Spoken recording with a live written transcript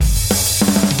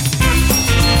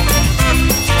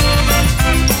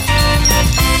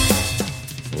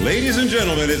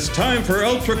gentlemen, it's time for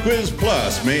Ultra Quiz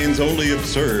Plus, Maine's only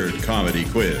absurd comedy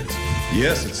quiz.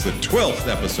 Yes, it's the 12th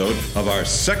episode of our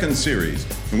second series,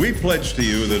 and we pledge to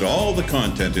you that all the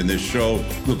content in this show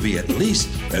will be at least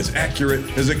as accurate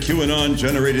as a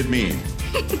QAnon-generated meme.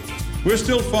 We're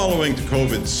still following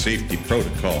COVID's safety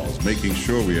protocols, making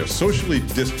sure we are socially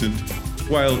distant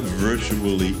while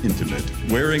virtually intimate,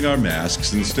 wearing our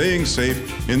masks and staying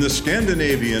safe in the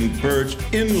Scandinavian birch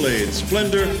inlaid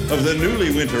splendor of the newly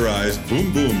winterized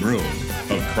Boom Boom Room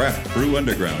of Craft Brew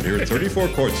Underground here at 34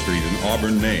 Court Street in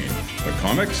Auburn, Maine. The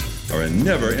comics are a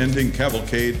never-ending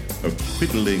cavalcade of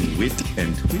quiddling wit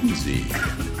and whimsy.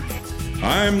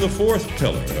 I'm the fourth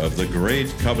pillar of the great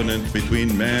covenant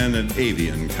between man and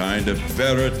avian kind, a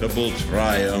veritable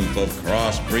triumph of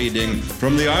crossbreeding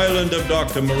from the island of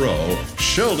Dr. Moreau,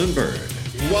 Sheldon Bird.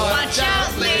 Watch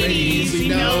out, ladies, we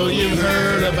know you've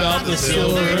heard about the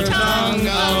silver tongue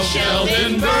of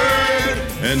Sheldon Bird.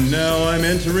 And now I'm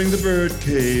entering the bird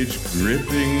cage,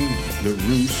 gripping the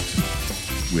roost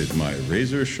with my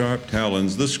razor-sharp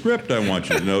talons. The script, I want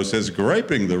you to know, says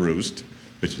griping the roost,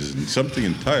 which is something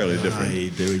entirely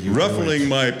different. Ruffling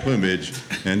my plumage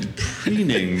and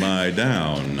preening my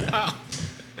down.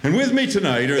 And with me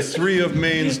tonight are three of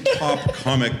Maine's top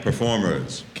comic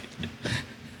performers.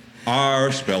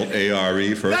 R, spelled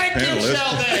A-R-E, first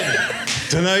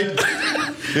panelist. Tonight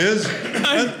is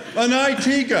an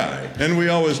IT guy. And we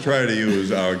always try to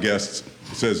use our guests,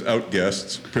 it says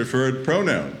outguests, preferred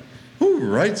pronoun. Who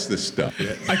writes this stuff?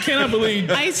 I cannot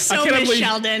believe. I miss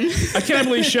Sheldon. I cannot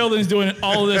believe Sheldon's doing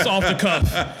all of this off the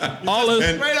cuff. All of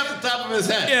this. Right off the top of his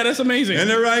head. Yeah, that's amazing.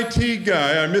 And our IT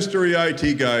guy, our mystery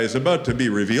IT guy, is about to be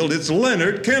revealed. It's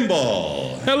Leonard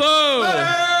Kimball. Hello.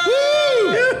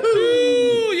 Woo!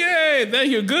 Woo! Yay!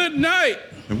 Thank you. Good night.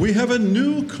 And we have a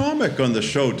new comic on the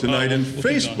show tonight, and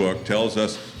Facebook tells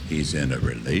us he's in a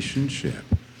relationship.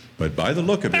 But by the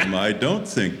look of him, I don't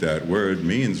think that word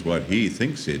means what he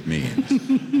thinks it means.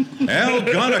 Al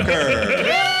Gonacher.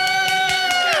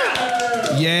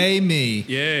 Yay, me.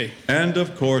 Yay. And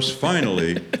of course,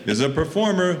 finally, is a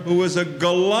performer who is a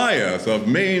Goliath of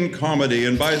Maine comedy,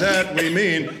 and by that we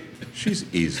mean she's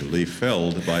easily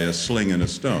felled by a sling and a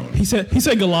stone. He said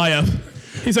Goliath.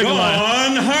 He said Goliath.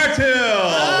 Dawn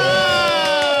Hartill.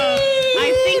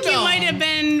 I think you might have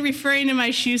been referring to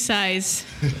my shoe size.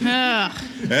 Ugh.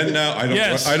 And now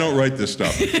I don't write this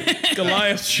stuff.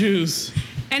 Goliath shoes.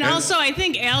 And also, I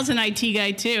think Al's an IT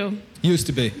guy too. Used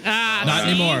to be. Not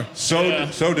anymore. So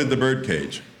did the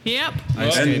birdcage. Yep.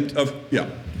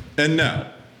 And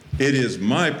now, it is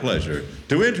my pleasure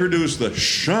to introduce the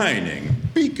shining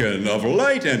beacon of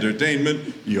light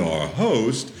entertainment, your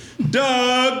host,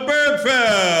 Doug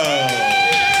Bergfeld.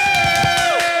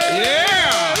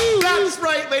 That's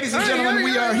right, ladies and gentlemen.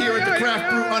 We are here at the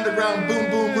Craft Brew Underground Boom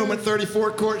Boom Room at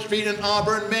 34 Court Street in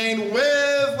Auburn, Maine,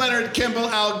 with Leonard Kimball,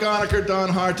 Al Gonacher, Dawn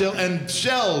Hartill, and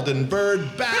Sheldon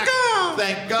Bird back.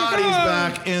 Thank God he's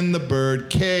back in the bird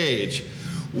cage.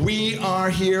 We are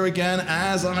here again,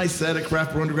 as I said, at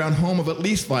Craft Brew Underground, home of at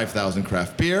least 5,000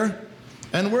 craft beer.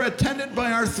 And we're attended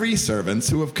by our three servants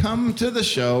who have come to the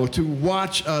show to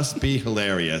watch us be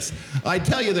hilarious. I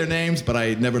tell you their names, but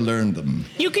I never learned them.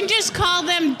 You can just call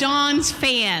them Dawn's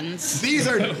fans. These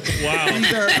are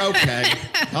okay.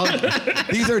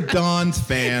 These are Dawn's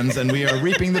fans, and we are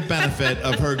reaping the benefit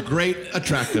of her great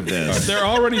attractiveness. They're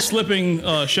already slipping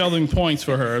Sheldon points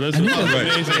for her. That's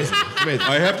amazing.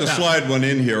 I have to slide one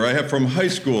in here. I have from high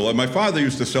school. My father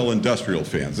used to sell industrial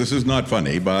fans. This is not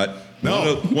funny, but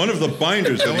one of the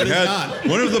binders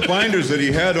that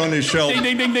he had on his shelf Ding,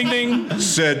 ding, ding, ding, ding.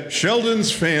 said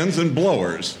Sheldon's fans and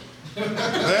blowers.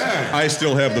 I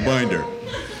still have the binder.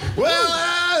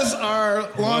 Well, as our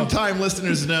longtime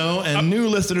listeners know, and new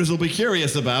listeners will be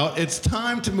curious about, it's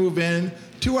time to move in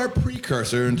to our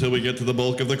precursor until we get to the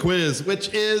bulk of the quiz,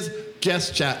 which is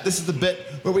Guest Chat. This is the bit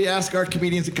where we ask our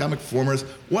comedians and comic performers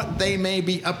what they may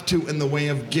be up to in the way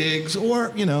of gigs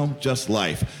or, just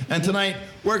life. And tonight,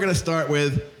 we're going to start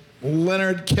with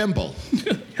Leonard Kimball.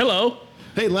 Hello.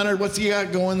 Hey, Leonard, what's you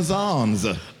got going-ons?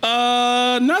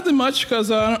 Nothing much,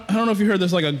 because I don't know if you heard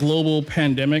there's like a global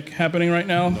pandemic happening right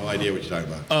now. No idea what you're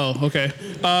talking about. Oh, okay.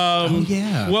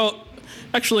 Yeah. Well,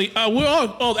 actually,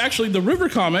 the River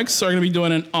Comics are going to be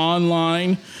doing an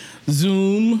online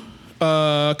Zoom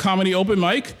comedy open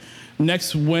mic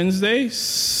next Wednesday,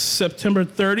 September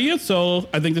 30th. So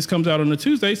I think this comes out on a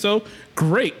Tuesday. So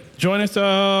great. Join us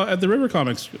at the River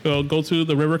Comics. Go to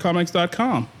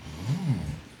therivercomics.com.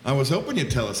 I was hoping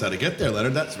you'd tell us how to get there,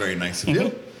 Leonard. That's very nice of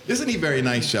you. Isn't he very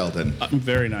nice, Sheldon?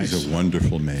 Very nice. He's a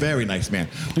wonderful man. Very nice man.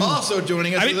 Also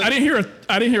joining us. I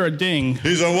didn't hear a ding.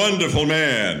 He's a wonderful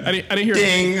man. I didn't hear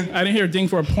Ding. I didn't hear a ding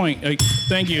for a point. Like,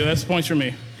 thank you. That's points for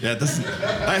me. Yeah,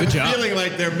 I'm feeling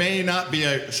like there may not be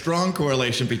a strong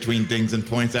correlation between dings and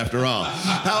points after all.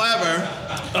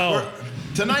 However,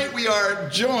 tonight we are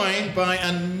joined by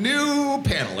a new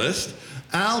panelist,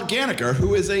 Al Ganaker,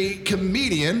 who is a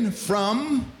comedian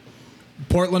from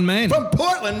Portland, Maine.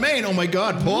 Portland, Maine. Oh my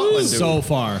God, Portland. Dude. So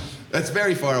far. That's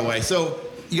very far away. So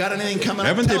you got anything coming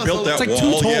Haven't up? they built that It's like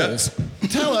wall 2 yet? tolls.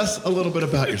 Tell us a little bit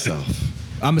about yourself.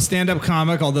 I'm a stand-up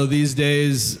comic, although these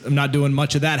days I'm not doing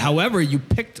much of that. However, you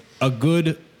picked a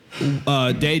good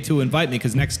day to invite me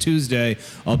because next Tuesday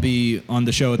I'll be on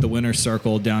the show at the Winner's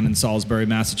Circle down in Salisbury,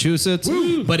 Massachusetts.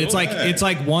 Woo, but it's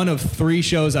like one of 3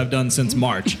 shows I've done since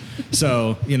March.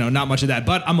 So, not much of that.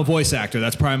 But I'm a voice actor.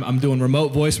 That's probably I'm doing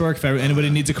remote voice work. If anybody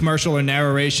needs a commercial or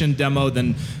narration demo,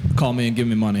 then call me and give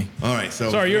me money. All right. So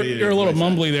Sorry, you're a little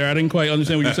mumbly there. I didn't quite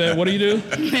understand what you said. What do you do?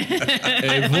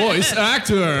 A voice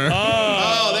actor.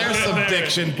 Oh, there's some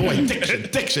diction. Boy,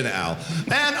 diction, Al.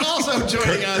 And also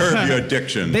joining us. Curb your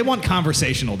diction. They want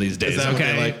conversational these days, that what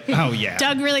they okay? like? Oh, yeah.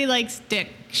 Doug really likes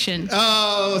diction.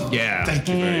 Oh, Yeah. Thank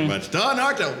you very much. Dawn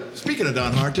Hartel. Speaking of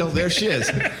Dawn Hartel, there she is.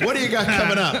 What do you got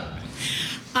coming up?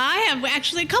 I have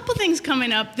actually a couple things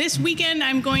coming up. This weekend,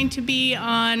 I'm going to be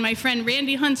on my friend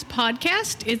Randy Hunt's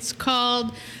podcast. It's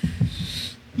called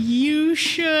You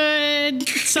Should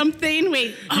Something.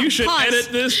 Wait. You should pause.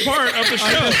 edit this part of the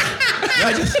show.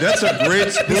 That's a great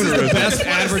spoonerism. Best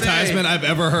advertisement I've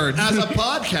ever heard. As a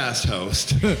podcast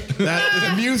host,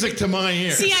 that is music to my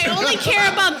ears. See, I only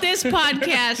care about this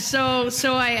podcast,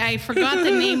 so I forgot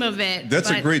the name of it. That's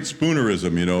a but great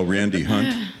spoonerism, Randy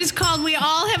Hunt. It's called We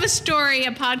All Have a Story,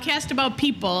 a podcast about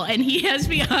people, and he has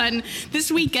me on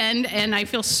this weekend, and I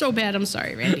feel so bad. I'm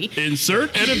sorry, Randy.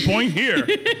 Insert edit point here.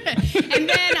 And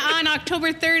then on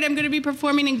October 3rd, I'm going to be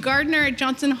performing in Gardner at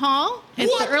Johnson Hall.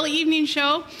 It's the early evening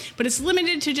show, but it's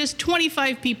limited to just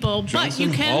 25 people. But you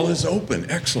can. Hall is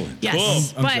open. Excellent. Yes,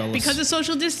 Cool. I'm but jealous. because of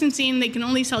social distancing, they can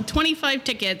only sell 25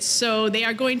 tickets. So they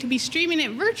are going to be streaming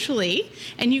it virtually,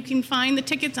 and you can find the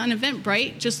tickets on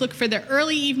Eventbrite. Just look for the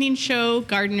early evening show,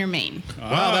 Gardner, Maine.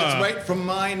 Wow, that's right from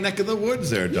my neck of the woods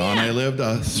there, Dawn. Yeah. I lived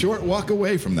a short walk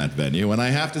away from that venue, and I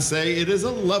have to say it is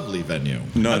a lovely venue.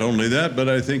 Not only that, but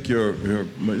I think your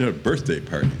birthday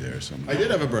party there or something. I did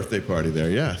have a birthday party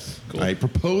there, yes. I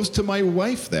proposed to my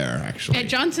wife there, actually. At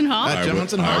Johnson Hall? At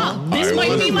Johnson Hall. This I might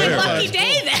was be my there. lucky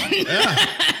day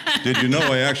then. Did you know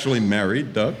I actually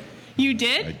married Doug? You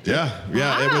did? Yeah,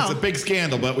 it was Wow. a big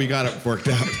scandal, but we got it worked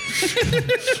out.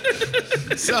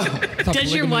 So,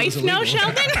 Does your wife know,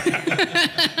 Sheldon?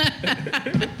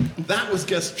 that was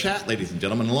Guest Chat, ladies and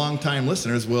gentlemen. Long-time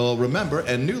listeners will remember,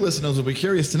 and new listeners will be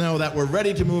curious to know that we're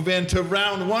ready to move into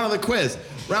round 1 of the quiz.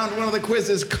 Round 1 of the quiz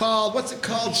is called, what's it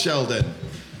called, Sheldon?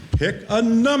 Pick a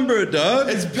number, Doug.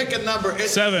 It's pick a number.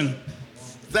 It's 7.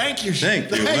 Thank you, Thank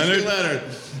you, Leonard.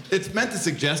 It's meant to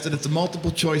suggest that it's a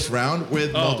multiple choice round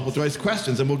with multiple choice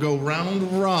questions, and we'll go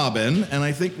round robin, and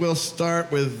I think we'll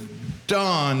start with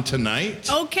Dawn tonight.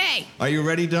 Okay. Are you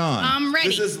ready, Dawn? I'm ready.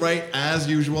 This is right, as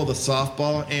usual, the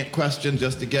softball question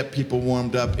just to get people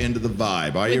warmed up into the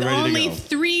vibe. Are you With ready only to go?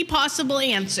 3 possible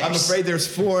answers. I'm afraid there's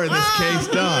 4 in this case,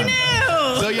 Dawn.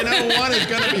 No. So you know one is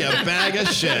going to be a bag of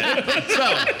shit.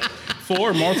 So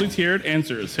 4 multi-tiered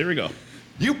answers. Here we go.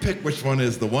 you pick which one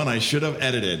is the one I should have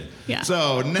edited. Yeah.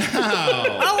 So now...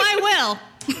 Oh, I will.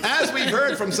 As we've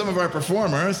heard from some of our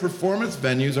performers, performance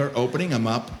venues are opening them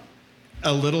up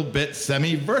a little bit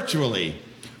semi-virtually.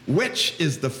 Which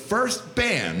is the first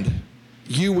band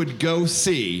you would go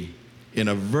see in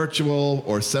a virtual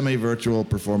or semi-virtual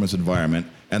performance environment?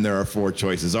 And there are 4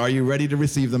 choices. Are you ready to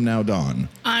receive them now, Dawn?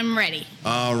 I'm ready.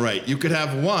 All right. You could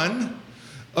have 1,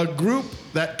 a group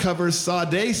that covers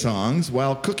Sade songs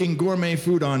while cooking gourmet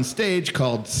food on stage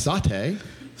called Satay.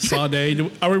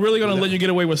 Sade. Are we really going to let you get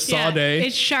away with Sade? Yeah,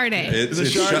 it's Sade. It's it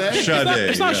Sade? Sade.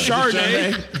 It's not yeah.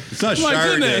 Sade. It's not My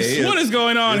Sade. goodness, what is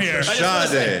going on here?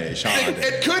 Sade.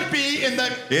 It could be in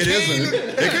the... It Kane- isn't.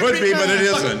 It could be, but it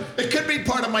isn't. It could be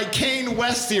part of my Kane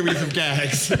West series of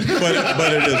gags. But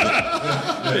it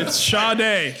isn't. It's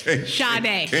Sade.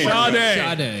 Sade.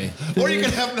 Sade. Or you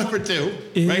could have number 2. Right,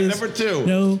 Is number 2.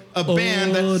 No A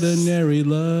band that's... ordinary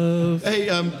love. Hey,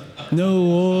 No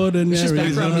ordinary It's just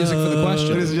background music for the question.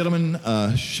 ladies and gentlemen,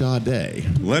 Sade.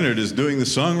 Leonard is doing the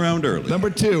song round early. Number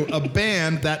 2, a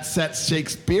band that sets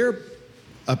Shakespeare's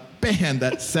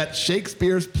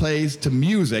plays to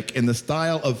music in the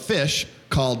style of Fish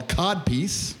called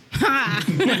Codpiece.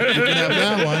 You could have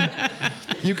that one.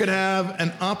 You could have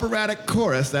an operatic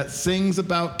chorus that sings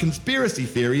about conspiracy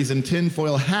theories in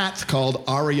tinfoil hats called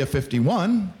Aria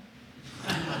 51.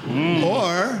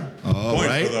 Or,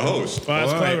 Point for the host. Wow,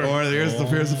 that's clever. or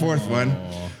here's the fourth one.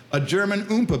 A German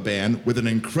Oompa band with an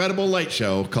incredible light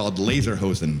show called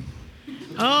Laserhosen.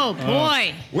 Oh,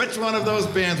 boy. Which one of those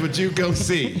bands would you go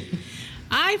see?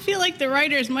 I feel like the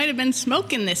writers might have been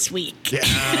smoking this week. Yeah,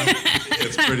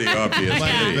 It's pretty obvious. might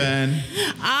have been.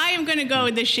 I am going to go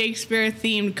with the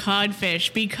Shakespeare-themed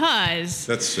codfish because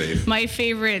That's safe. my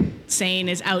favorite saying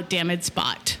is "out damn it,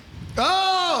 Spot."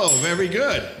 Oh, very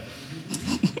good.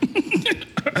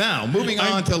 Now, moving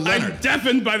on to I'm Leonard.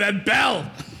 deafened by that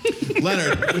bell.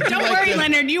 Leonard, would you Don't like worry, to...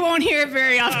 Leonard. You won't hear it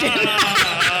very often.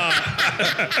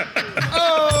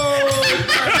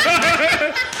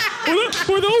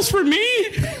 Were those for me?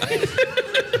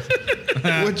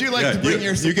 Would you like to bring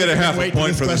your you get a half a weight to point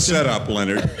this for the question? setup,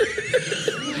 Leonard.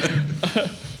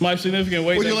 My significant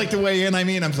weight. Would you like to weigh in?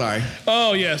 I'm sorry.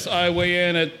 Oh, yes. I weigh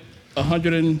in at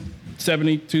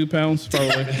 172 pounds,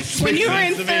 probably. When you were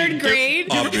in third grade,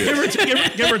 Obvious.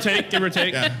 give or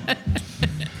take. Yeah.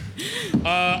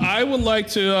 I would like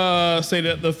to say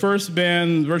that the first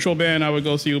virtual band I would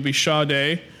go see would be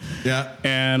Sade. Yeah.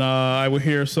 And I would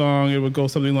hear a song. It would go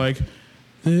something like,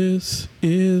 "This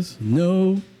is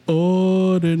no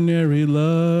ordinary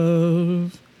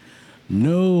love.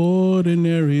 No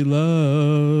ordinary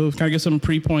love." Can I get some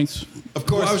pre-points? Of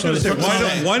course. I was going to say,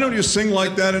 the why don't you sing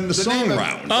like that in the song name of-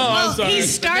 round? Oh, I'm well, sorry. he's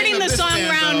starting name the of this song band,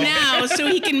 round though. now so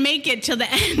he can make it till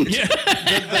the end.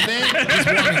 the name,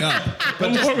 Warming up.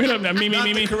 I'm warming up now. not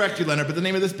to Me. correct you, Leonard, but the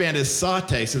name of this band is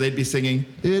Saute, so they'd be singing,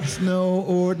 "It's no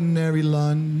ordinary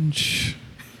lunch."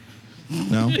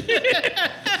 No?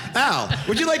 Al,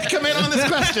 would you like to come in on this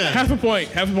question? Half a point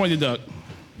to Doug.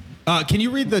 Can you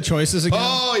read the choices again?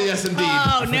 Oh, yes, indeed.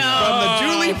 Oh, From no. the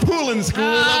Julie Poulin School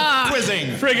of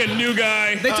Quizzing. Friggin' new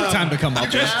guy. They took time to come up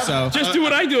with it, so. Just do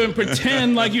what I do and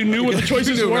pretend like you knew what the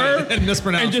choices do, were right, and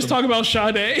mispronounce just them. talk about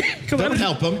Sade. 'Cause I Don't don't-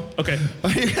 help them. Okay.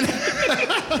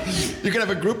 You can have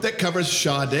a group that covers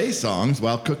Sade songs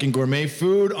while cooking gourmet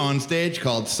food on stage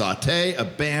called Sauté, a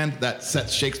band that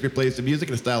sets Shakespeare plays to music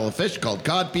in a style of fish called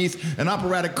Codpiece, an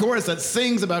operatic chorus that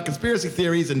sings about conspiracy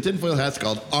theories in tinfoil hats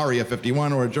called Aria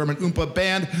 51, or a German Oompa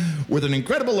band with an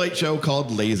incredible late show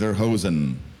called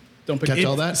Laserhosen. Don't pick Catch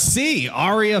all that? C,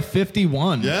 Aria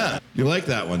 51. Yeah. You like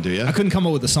that one, do you? I couldn't come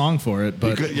up with a song for it,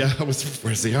 but Yeah,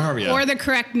 where's the Aria? Or the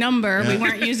correct number. We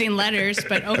weren't using letters,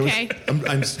 but okay.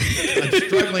 I'm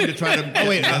struggling to try to. Oh,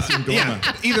 wait.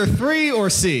 either 3 or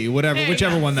C,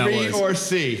 whichever one that 3 was. or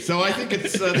C. So I think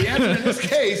it's the answer in this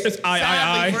case. It's I.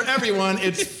 sadly for everyone,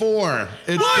 it's 4.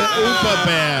 It's the Oompa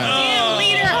Band.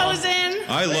 Lederhosen.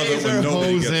 I love it when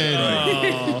nobody gets it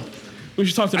Laserhosen. right. We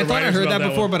should talk to the I thought I writers heard about that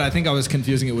before, one. but I think I was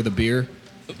confusing it with a beer.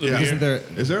 Yeah. Isn't there?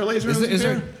 Is there a laser? Is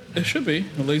there? It should be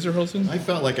a Laserhosen. I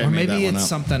felt like I Or made maybe that one it's up.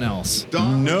 something else.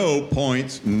 No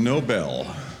points, no bell.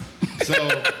 So,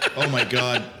 oh my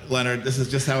God, Leonard, this is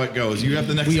just how it goes. You have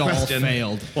the next We all question.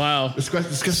 failed. Wow. This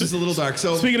question's a little dark.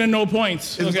 So Speaking of no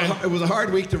points, it was, okay. it was a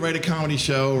hard week to write a comedy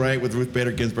show, right, with Ruth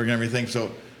Bader Ginsburg and everything.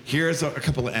 So here's a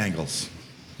couple of angles.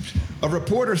 A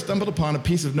reporter stumbled upon a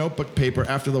piece of notebook paper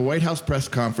after the White House press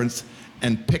conference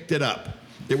and picked it up.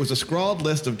 It was a scrawled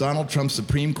list of Donald Trump's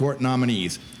Supreme Court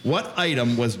nominees. What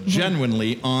item was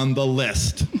genuinely on the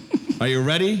list? Are you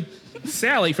ready?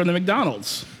 Sally from the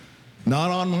McDonald's. Not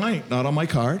on my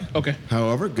card. Okay.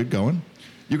 However, good going.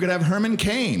 You could have Herman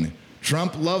Cain.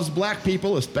 Trump loves black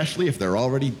people, especially if they're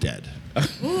already dead.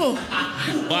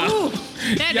 Wow.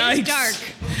 That Yikes. is dark.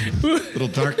 Little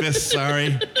darkness. Sorry,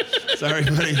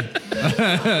 buddy.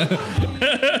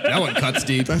 That one cuts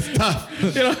deep. That's tough.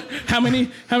 You know, how many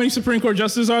Supreme Court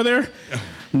justices are there?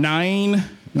 9.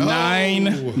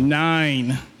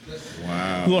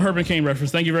 Wow. Little Herman Cain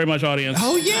reference. Thank you very much, audience.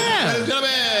 Oh yeah. Ladies and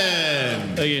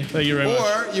gentlemen. Thank you very much.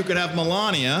 Or you could have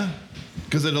Melania,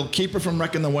 because it'll keep her from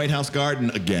wrecking the White House garden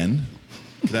again.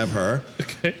 You could have her.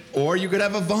 Okay. Or you could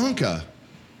have Ivanka.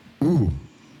 Ooh,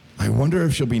 I wonder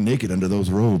if she'll be naked under those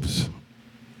robes.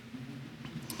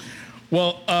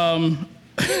 Well, Yeah,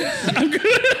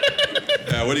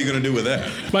 what are you going to do with that?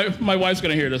 my wife's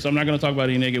gonna hear this. I'm not gonna talk about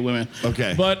any naked women.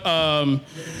 Okay. But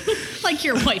Like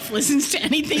your wife listens to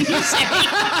anything you say.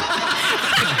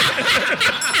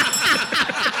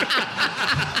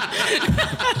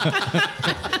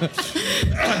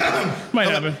 might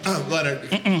happen. Leonard,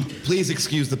 please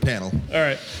excuse the panel. All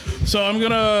right. So I'm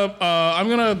gonna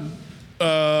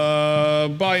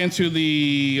buy into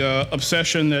the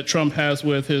obsession that Trump has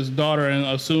with his daughter and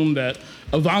assume that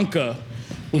Ivanka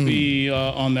will be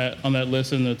on that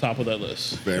list and the top of that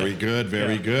list. Very good,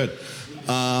 very good.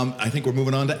 I think we're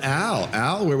moving on to Al.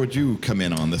 Al, where would you come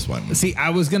in on this one? See, I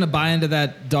was gonna buy into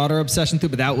that daughter obsession too,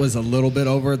 but that was a little bit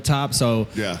over the top. So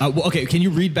Yeah. well, okay, can you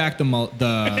read back the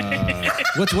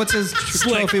what's his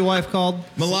trophy wife called?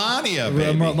 Melania,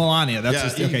 baby. Melania. That's Yeah,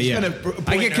 just, he's okay. Yeah, gonna I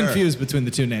appoint get her. confused between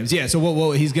the two names. Yeah. So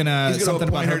what he's gonna He's going something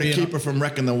to about appoint her her to being keep her from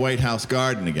wrecking the White House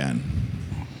garden again.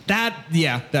 that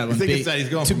one. think it's that he's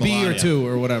going to for B or Melania. 2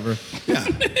 or whatever. Yeah.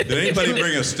 Did anybody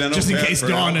bring a steno Just in pad case for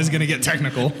Dawn Al? is gonna get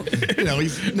technical. You know,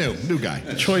 he's new guy.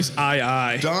 Choice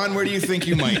I. Don, where do you think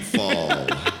you might fall?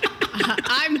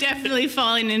 I'm definitely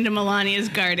falling into Melania's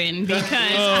garden because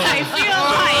I feel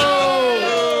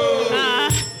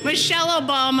like Michelle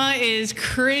Obama is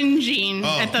cringing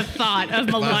at the thought of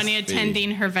Melania Must be.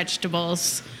 tending her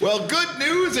vegetables. Well, good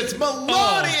news. It's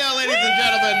Melania, ladies and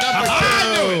gentlemen. Number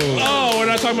 2. Oh, we're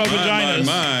not talking about vaginas.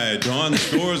 My, Dawn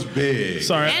scores big.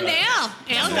 Sorry. And Al.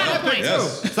 Al got a point.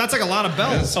 Yes. That's like a lot of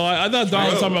bells. Oh, I thought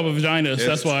Don was talking about vaginas. It's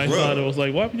That's why I true. thought it was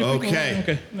like, what? Okay.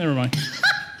 Okay, never mind.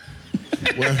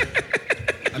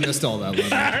 I missed all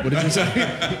that. What did you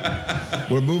say?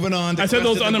 We're moving on to I said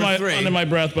those question under number 3. my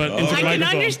breath, but into the I can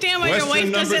microphone. understand why your Question wife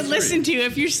number doesn't 3. listen to you.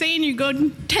 If you're saying you go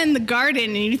tend the garden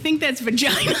and you think that's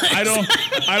vagina.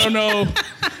 I don't know.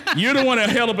 You're the one that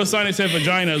held up a sign that said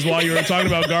vaginas while you were talking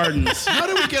about gardens. How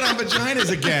do we get on vaginas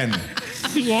again?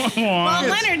 Well,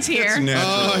 Leonard's here. It's natural.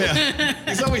 Oh, yeah.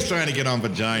 He's always trying to get on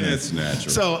vaginas. It's natural.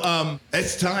 So,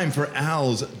 it's time for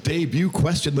Al's debut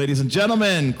question, ladies and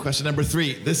gentlemen. Question number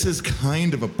 3. This is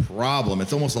kind of a problem.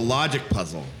 It's almost a logic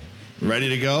puzzle. Ready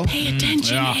to go? Pay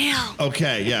attention, Al.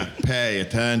 Okay, yeah. Pay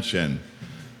attention.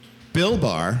 Bill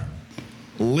Barr,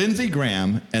 Lindsey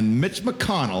Graham, and Mitch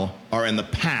McConnell are in the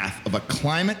path of a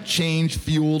climate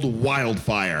change-fueled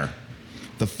wildfire.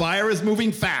 The fire is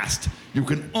moving fast. You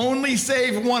can only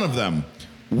save one of them.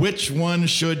 Which one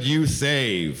should you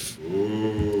save?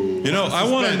 You know, I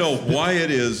want to know why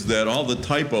it is that all the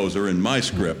typos are in my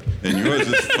script and yours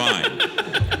is fine.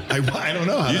 I don't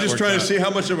know how You that just worked trying to out. see how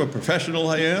much of a professional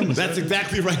I am? That's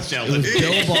exactly right, Sheldon.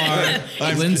 Bill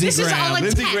Barr, Lindsey This is all Graham. a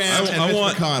Lindsey test. Graham and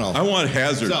Mitch McConnell. I want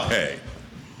hazard So- pay.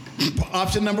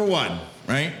 Option number 1,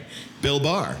 right? Bill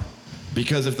Barr.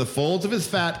 Because if the folds of his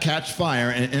fat catch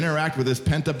fire and interact with his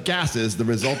pent-up gases, the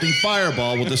resulting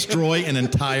fireball will destroy an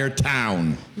entire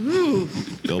town.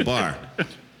 Bill Barr.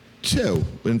 2,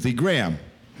 Lindsey Graham.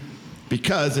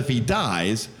 Because if he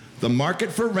dies, the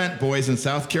market for rent boys in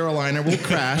South Carolina will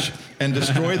crash and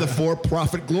destroy the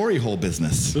for-profit glory hole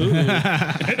business. Could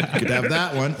have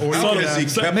that one. Or you How could has he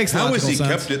have- kept, makes how has logical he sense.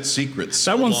 kept it secret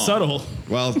so That one's long? subtle.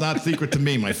 Well, it's not secret to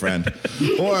me, my friend.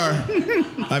 Or,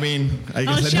 I mean, I guess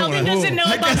Oh, I don't Sheldon want to. doesn't know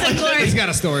about the glory. He's got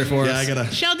a story for Yeah, us. I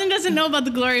gotta. Sheldon doesn't know about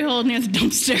the glory hole near the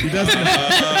dumpster.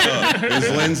 Is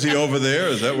Lindsay over there?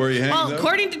 Is that where he hangs Well, out?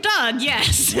 according to Doug,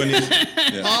 yes. When he's,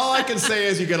 All I can say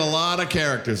is you get a lot of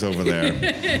characters over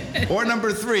there. Or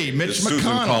number 3, Mitch is Susan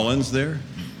McConnell. Collins there?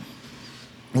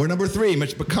 Or number 3,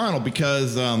 Mitch McConnell,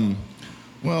 because,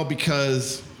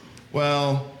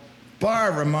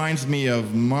 Barr reminds me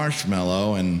of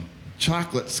marshmallow, and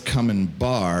chocolates come in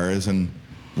bars, and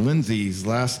Lindsay's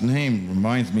last name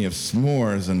reminds me of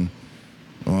s'mores, and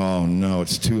oh no,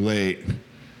 it's too late.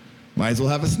 Might as well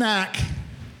have a snack.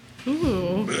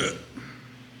 Ooh.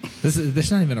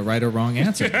 There's not even a right or wrong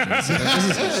answer.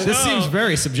 This seems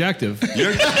very subjective.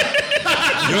 You're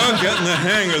getting the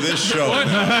hang of this show. Wait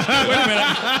a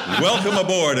minute. Welcome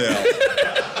aboard, Al.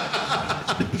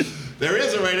 There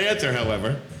is a right answer,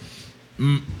 however.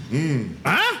 Yeah,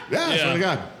 swear to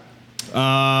God.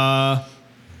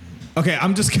 Okay,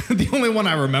 I'm just the only one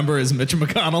I remember is Mitch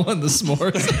McConnell and the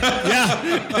s'mores.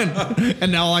 Yeah.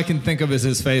 and now all I can think of is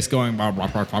his face going.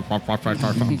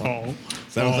 Oh.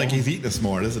 Sounds like he's eating a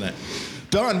s'more, doesn't it?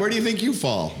 Dawn, where do you think you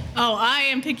fall? Oh, I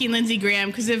am picking Lindsey Graham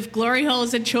because if glory hole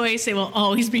is a choice, it will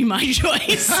always be my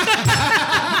choice.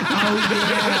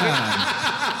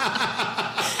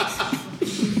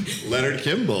 Leonard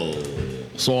Kimball.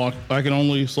 So I can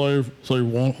only say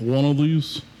one of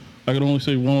these. I can only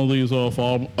say one of these. If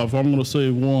I'm going to say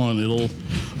one,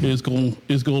 it's going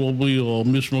to be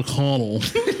Mitch McConnell.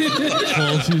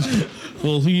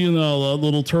 Well, he and that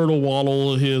little turtle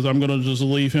waddle of his, I'm going to just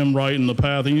leave him right in the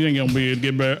path. He ain't going to be able to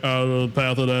get back out of the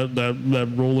path of that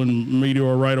rolling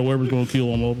meteorite or whatever's going to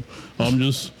kill him.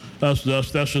 That's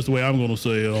just the way I'm going to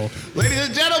say it. Ladies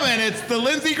and gentlemen, it's the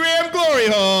Lindsey Graham Glory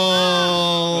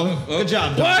Hole. Good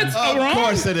job, What? Of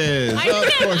course it is.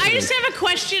 I just have a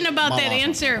question about that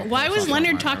answer. Why was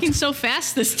Leonard talking so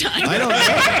fast this time? I don't know.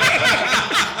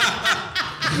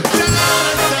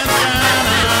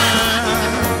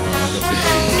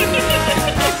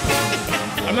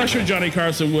 I'm not sure Johnny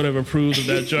Carson would have approved of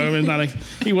that joke. I mean, not like,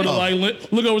 he would have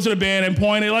look over to the band and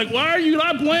pointed like, "Why are you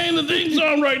not playing the theme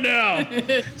song right now?"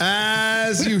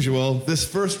 As usual, this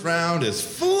first round is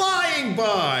flying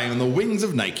by on the wings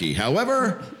of Nike.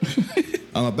 However,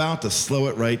 I'm about to slow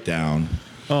it right down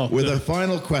with a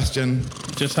final question.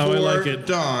 Just how I like it.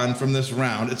 Don from this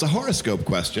round. It's a horoscope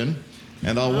question,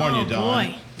 and I'll warn you, Don,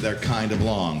 boy. they're kind of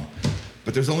long.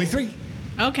 But there's only 3.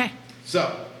 Okay.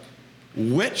 So,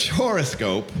 which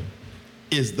horoscope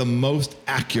is the most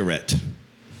accurate?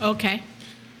 Okay.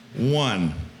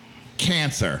 1,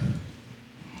 Cancer.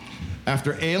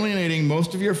 After alienating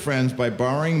most of your friends by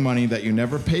borrowing money that you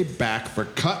never paid back for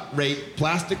cut-rate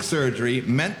plastic surgery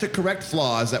meant to correct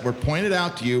flaws that were pointed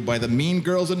out to you by the mean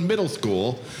girls in middle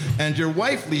school, and your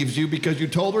wife leaves you because you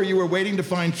told her you were waiting to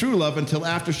find true love until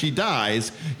after she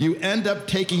dies, you end up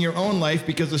taking your own life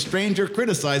because a stranger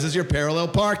criticizes your parallel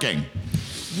parking.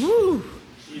 Woo.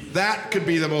 That could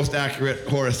be the most accurate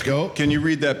horoscope. Can you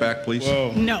read that back, please?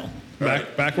 Whoa. No.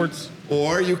 Backwards?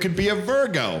 Or you could be a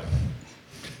Virgo.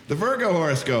 The Virgo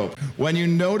horoscope. When you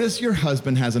notice your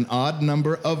husband has an odd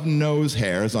number of nose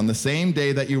hairs on the same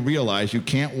day that you realize you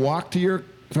can't walk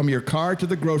from your car to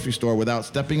the grocery store without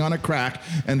stepping on a crack,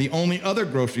 and the only other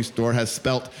grocery store has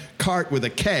spelt cart with a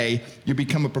K, you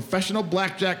become a professional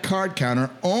blackjack card counter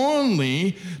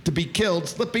only to be killed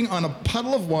slipping on a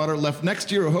puddle of water left next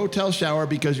to your hotel shower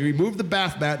because you removed the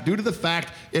bath mat due to the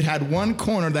fact it had one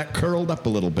corner that curled up a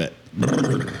little bit.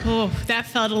 Oh, that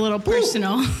felt a little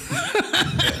personal.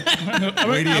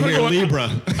 Wait till you hear Libra.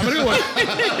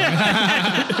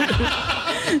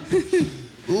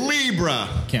 Libra.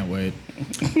 Can't wait.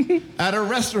 At a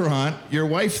restaurant, your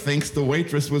wife thinks the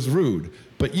waitress was rude,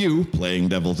 but you, playing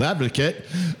devil's advocate,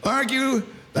 argue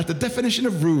that the definition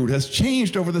of rude has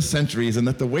changed over the centuries and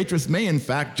that the waitress may in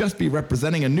fact just be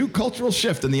representing a new cultural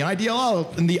shift in the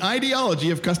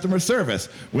ideology of customer service.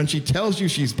 When she tells you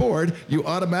she's bored, you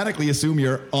automatically assume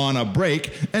you're on a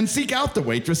break and seek out the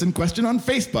waitress in question on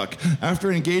Facebook.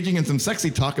 After engaging in some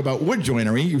sexy talk about wood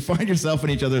joinery, you find yourself in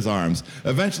each other's arms.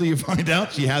 Eventually you find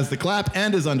out she has the clap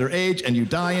and is underage, and you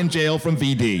die in jail from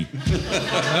VD.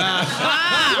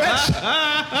 Which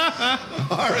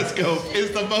horoscope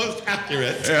is the most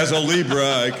accurate? As a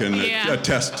Libra, I can Yeah.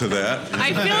 attest to that.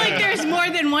 I feel like there's more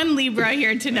than one Libra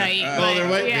here tonight. Well, there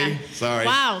might be. Sorry.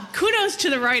 Wow. Kudos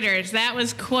to the writers. That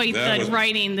was quite That the was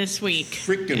writing this week.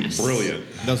 Freaking brilliant.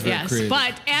 That was very Yes, creative.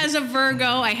 but as a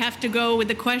Virgo, I have to go with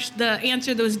the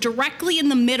answer that was directly in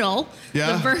the middle.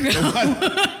 Yeah? The Virgo.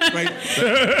 Right.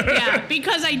 Yeah,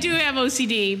 because I do have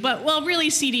OCD, but really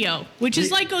CDO, which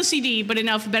is like OCD but in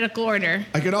alphabetical order.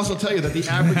 I could also tell you that the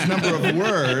average number of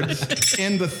words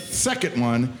in the second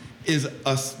one is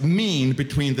a mean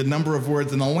between the number of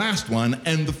words in the last one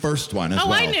and the first one as well.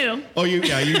 Oh, I knew. Oh, you got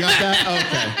that?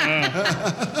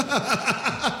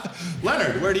 Okay.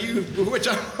 Leonard, which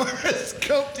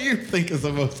horoscope do you think is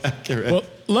the most accurate? Well,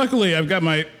 luckily, I've got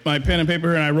my pen and paper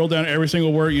here, and I wrote down every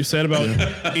single word you said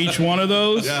about each one of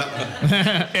those.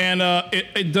 Yeah. And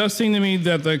it does seem to me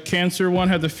that the Cancer one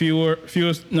had the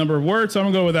fewest number of words, so I'm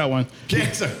going to go with that one.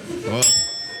 Cancer. Well,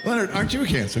 Leonard, aren't you a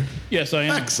Cancer? Yes, I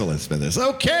am. Excellent, Smithers.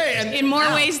 Okay. And In more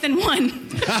ways than one.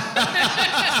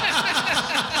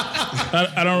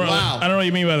 I don't know what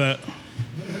you mean by that.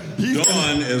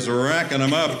 Dawn is racking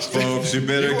them up, folks. You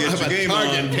better get your game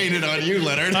target on. painted on you,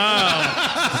 Leonard.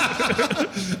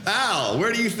 Al,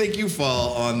 where do you think you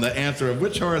fall on the answer of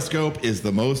which horoscope is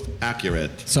the most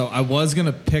accurate? So I was going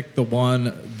to pick the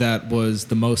one that was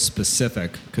the most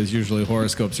specific, because usually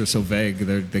horoscopes are so vague,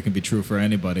 they can be true for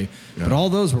anybody. Yeah. But all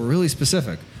those were really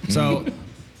specific. So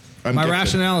I'm my gifted.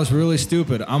 rationale is really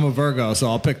stupid. I'm a Virgo, so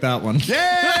I'll pick that one.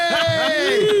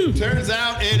 Yay! Turns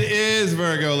out it is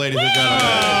Virgo, ladies and gentlemen.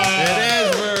 It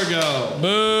is Virgo.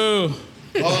 Boo!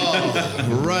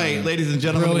 Oh, right, ladies and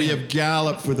gentlemen, we have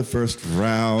galloped for the first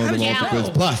round of Ultra Quiz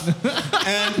Plus.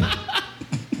 And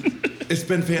it's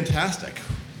been fantastic.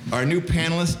 Our new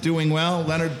panelists doing well.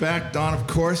 Leonard Beck, Don, of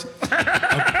course,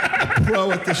 a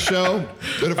pro at the show.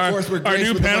 But of course, we're Our graced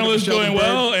new with the wonderful panelists Sheldon doing Bird.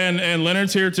 well, and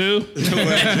Leonard's here too.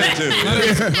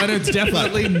 Leonard's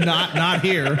definitely not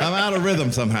here. I'm out of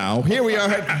rhythm somehow. Here we are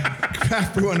at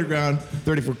Craft Brew Underground,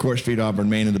 34 Court Street, Auburn,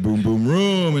 Maine, in the Boom Boom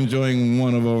Room, enjoying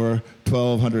one of over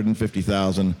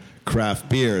 1,250,000 craft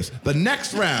beers. The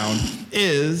next round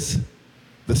is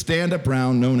the stand-up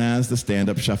round known as the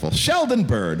stand-up shuffle. Sheldon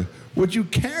Bird, would you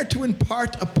care to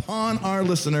impart upon our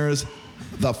listeners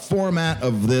the format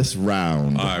of this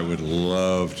round? I would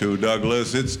love to,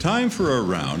 Douglas. It's time for a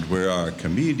round where our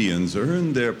comedians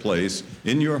earn their place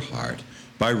in your heart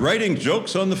by writing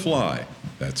jokes on the fly.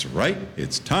 That's right.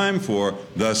 It's time for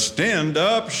the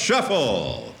stand-up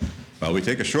shuffle. While we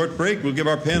take a short break, we'll give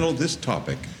our panel this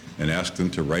topic and ask them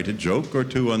to write a joke or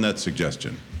two on that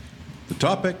suggestion. The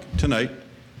topic tonight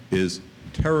is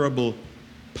terrible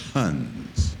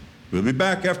puns. We'll be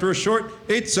back after a short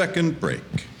 8-second break.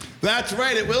 That's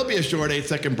right. It will be a short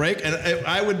 8-second break. And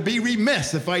I would be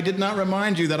remiss if I did not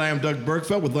remind you that I am Doug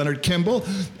Bergfeld with Leonard Kimball,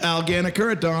 Al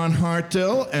Ganaker, Don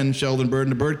Hartill, and Sheldon Bird in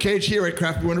the Birdcage here at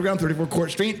Craft Brew Underground, 34 Court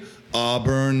Street,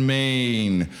 Auburn,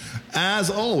 Maine. As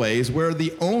always, we're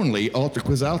the only Ultra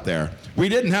Quiz out there. We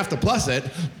didn't have to plus it,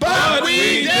 but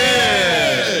we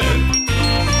did!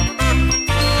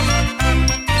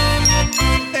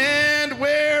 And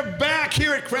we're back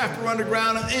here at Craft Brew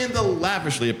Underground in the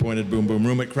lavishly appointed Boom Boom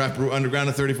Room at Craft Brew Underground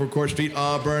at 34 Court Street,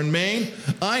 Auburn, Maine.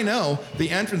 I know the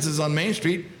entrance is on Main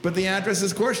Street, but the address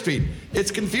is Court Street.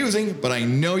 It's confusing, but I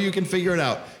know you can figure it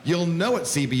out. You'll know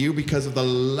it's CBU because of the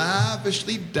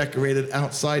lavishly decorated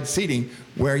outside seating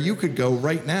where you could go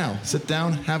right now, sit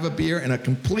down, have a beer in a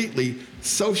completely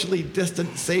socially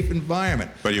distant, safe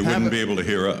environment. But you wouldn't be able to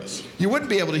hear us. You wouldn't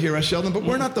be able to hear us, Sheldon, but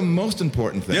we're not the most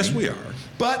important thing. Yes, we are.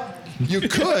 But you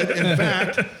could, in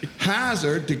fact,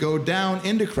 hazard to go down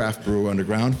into Craft Brew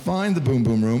Underground, find the Boom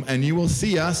Boom Room, and you will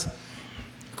see us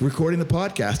recording the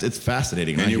podcast. It's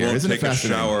fascinating And right you here. won't Isn't it take a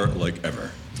fascinating? shower like ever.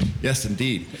 Yes,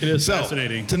 indeed. It is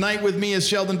fascinating. Tonight with me is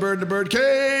Sheldon Bird the Birdcage,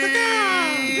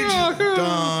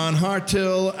 Don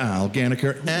Hartill, Al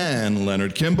Ganaker, and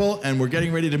Leonard Kimball, and we're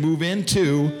getting ready to move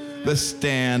into the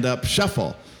stand-up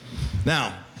shuffle.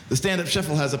 Now, the stand-up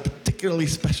shuffle has a particularly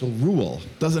special rule,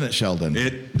 doesn't it, Sheldon?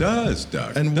 It does,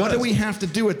 Doug. And what do does. we have to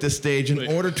do at this stage in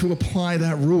order to apply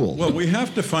that rule? Well, we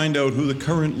have to find out who the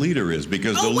current leader is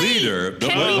because Oh, the wait. leader. Can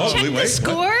we check the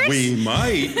scores? We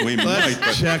might. Let's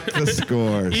But check the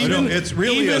scores. I know, it's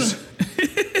really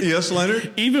yes,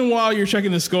 Leonard. Even while you're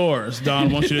checking the scores,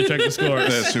 Don wants you to check the scores.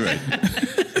 That's right.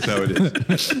 That's how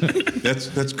it is.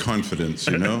 That's confidence,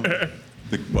 you know.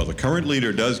 The current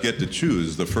leader does get to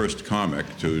choose the first comic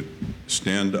to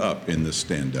stand up in the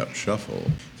stand-up shuffle.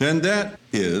 And that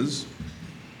is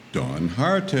Don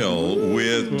Hartill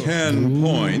with 10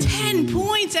 points. 10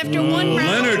 points after one round.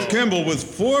 Leonard Kimball with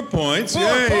 4 points. Four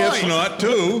Yay, points. it's not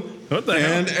 2. What the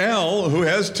hell? And Al, who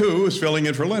has 2, is filling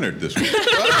in for Leonard this week.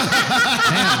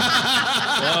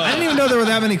 I didn't even know there were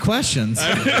that many questions.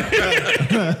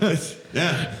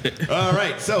 Yeah. All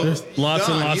right. So, lots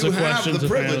and Don, lots you of have questions the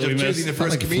privilege apparently of we choosing the missed.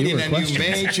 first Like comedian, fewer and you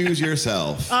may choose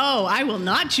yourself. Oh, I will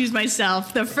not choose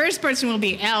myself. The first person will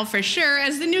be Al for sure.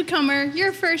 As the newcomer,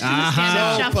 you're first in the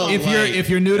stand-up So shuffle. polite. If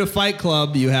you're new to Fight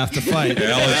Club, you have to fight.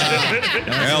 Al,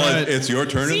 it's your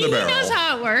turn See, in the he barrel. knows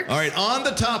how it works. All right. On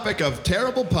the topic of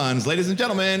terrible puns, ladies and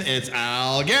gentlemen, it's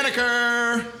Al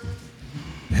Ganaker.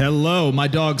 Hello, my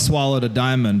dog swallowed a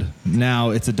diamond. Now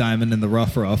it's a diamond in the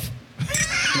rough. Boom.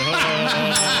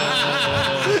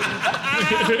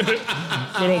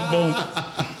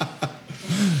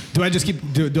 Do I just do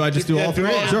all three?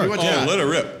 Sure. Sure. Oh, let her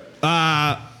rip.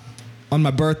 On my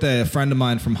birthday, a friend of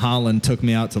mine from Holland took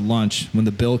me out to lunch. When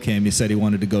the bill came, he said he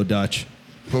wanted to go Dutch.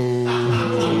 All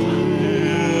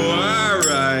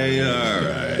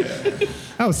right.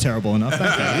 That was terrible enough.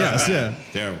 Thank you. Yes, yeah.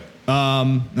 Terrible.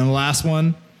 And the last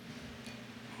one,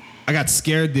 I got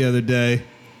scared the other day,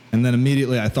 and then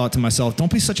immediately I thought to myself,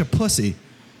 don't be such a pussy.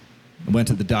 I went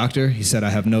to the doctor. He said I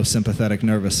have no sympathetic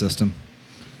nervous system.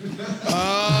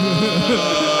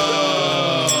 Oh,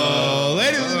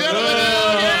 ladies and gentlemen,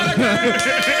 Al Ganaker.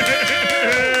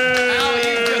 Al,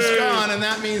 you've just gone, and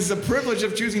that means the privilege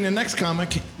of choosing the next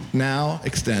comic now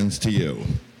extends to you.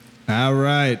 All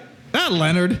right.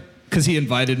 Leonard, because he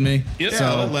invited me. Yep.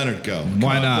 Yeah, let Leonard go.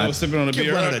 Why I not? was sipping on a Give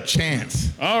beer. Leonard a chance.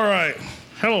 All right.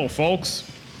 Hello, folks.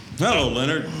 Hello,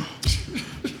 Leonard.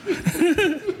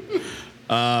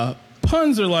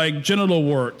 Puns are like genital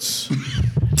warts.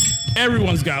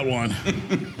 Everyone's got one.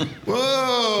 Whoa,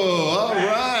 all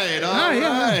right, all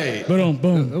right. Boom,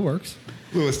 boom. It works.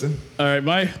 Lewiston. All right,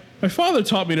 my father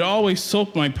taught me to always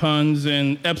soak my puns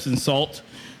in Epsom salt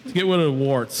to get rid of the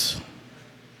warts.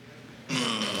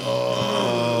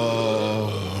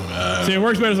 See, it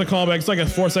works better as a callback. It's like a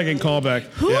 4-second callback.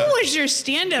 Who was your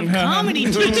stand-up comedy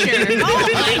teacher? Oh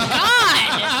my God!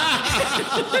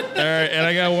 All right, and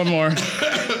I got one more.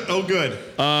 Oh, good.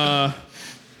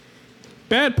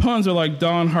 Bad puns are like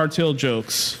Don Hartill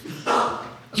jokes.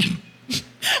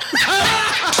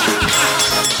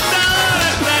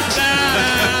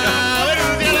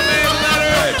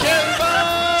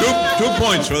 Two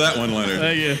points for that one, Leonard.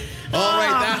 Thank you. All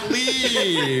right, that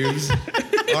leaves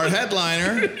our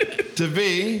headliner to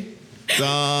be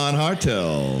Don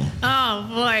Hartill. Oh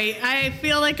boy, I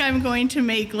feel like I'm going to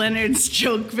make Leonard's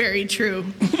joke very true.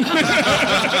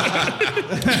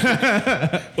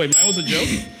 Wait, mine was a joke?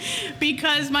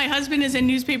 Because my husband is a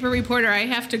newspaper reporter, I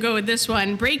have to go with this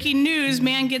one. Breaking news,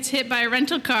 man gets hit by a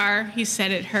rental car. He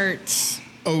said it hurts.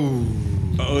 Oh,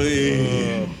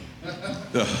 yeah.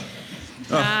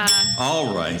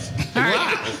 All right. All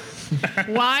right.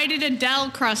 Why did Adele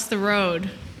cross the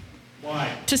road?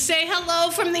 Why? To say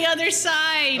hello from the other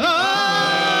side.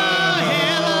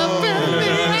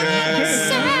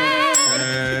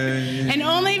 And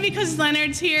only because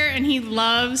Leonard's here and he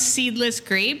loves seedless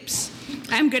grapes,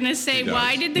 I'm going to say,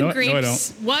 why did the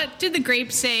grapes, what did the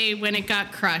grapes say when it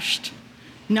got crushed?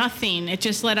 Nothing. It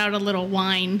just let out a little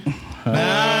whine. Ladies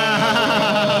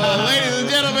and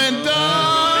gentlemen,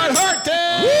 Don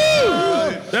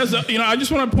Hartel! That's I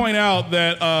just want to point out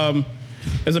that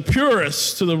as a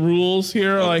purist to the rules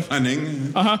here,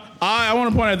 Cunning. I want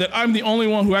to point out that I'm the only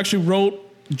one who actually wrote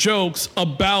jokes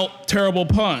about terrible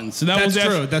puns. And That's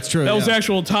true. That was the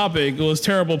actual topic. It was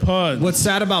terrible puns. What's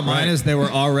sad about mine is they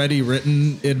were already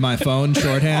written in my phone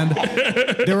shorthand.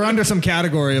 They were under some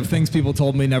category of things people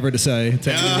told me never to say.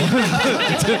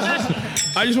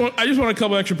 I just want a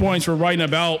couple extra points for writing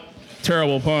about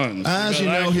terrible puns. As you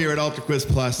know, here at Ultra Quiz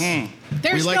Plus,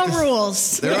 There's no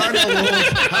rules. There are no rules.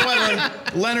 However,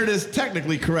 Leonard is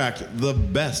technically correct. The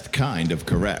best kind of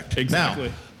correct. Exactly.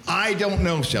 Now, I don't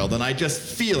know, Sheldon. I just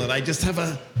feel it. I just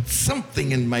have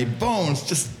something in my bones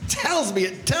just tells me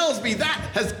that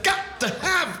has got to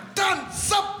have done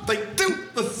something to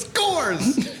the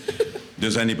scores.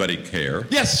 Does anybody care?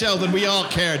 Yes, Sheldon, we all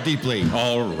care deeply.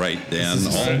 All right, then. This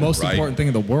is All the most right. important thing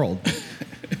in the world.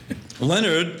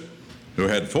 Leonard, who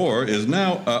had 4, is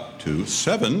now up to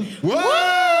 7. Whoa!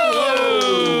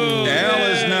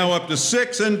 Al is now up to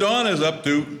 6, and Dawn is up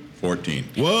to 14.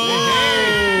 Whoa!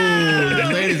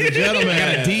 Ladies and gentlemen. I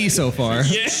got a D so far.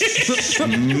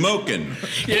 Smoking.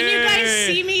 Can you guys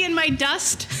see me in my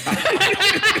dust?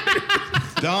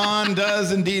 Dawn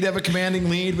does indeed have a commanding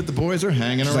lead, but the boys are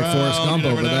hanging around. like Forrest Gump You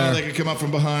never over know. there. They could come up from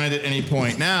behind at any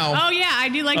point. Now, Oh, yeah, I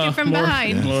do like it from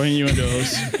behind. More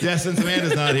innuendos. yes, since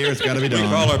Amanda's not here, it's got to be We Dawn.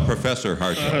 call her Professor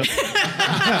Hartel.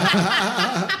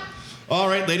 All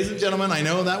right, ladies and gentlemen, I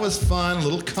know that was fun. A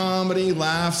little comedy,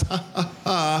 laughs, ha ha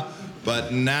ha.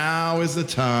 But now is the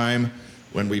time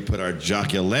when we put our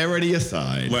jocularity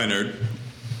aside. Leonard.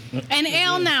 And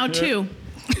ale now, too.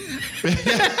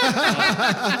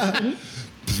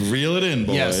 Reel it in,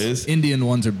 boys. Yes, Indian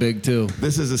ones are big too.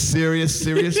 This is a serious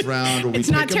where we It's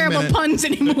take not a terrible minute. puns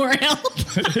anymore, Ale.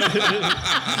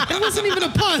 It wasn't even a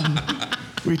pun.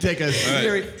 We take a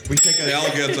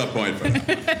Al gets a point for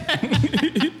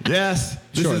that. Yes,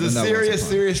 this Sure, is a then that was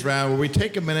serious round where we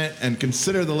take a minute and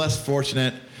consider the less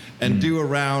fortunate and do a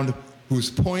round whose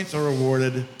points are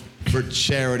awarded for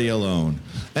charity alone.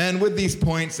 And with these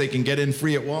points, they can get in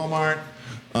free at Walmart.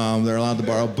 They're allowed to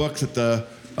borrow books at the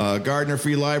Gardner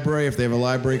Free Library if they have a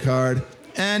library card.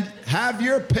 And have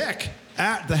your pick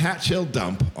at the Hatchill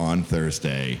Dump on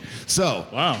Thursday. So,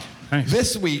 Wow. Nice.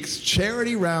 this week's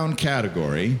charity round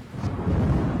category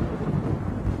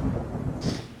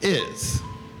is,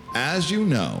 as you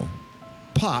know,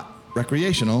 pot,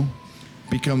 recreational,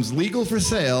 becomes legal for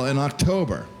sale in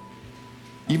October.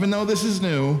 Even though this is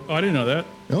new, Oh, I didn't know that.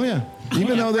 oh yeah,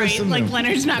 even though there's Right? some Like new.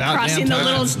 Leonard's not About crossing the damn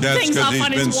little time. That's things because off he's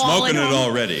on been his wall smoking at it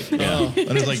home. already.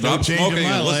 And it's like, Stop no change smoking in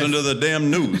my and listen life. to the damn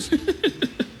news.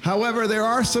 However, there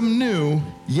are some new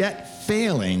yet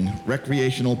failing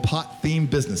recreational pot-themed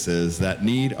businesses that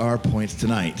need our points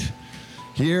tonight.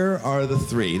 Here are the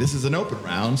 3. This is an open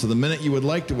round, so the minute you would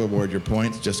like to award your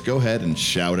points, just go ahead and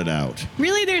shout it out.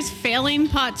 Really, there's failing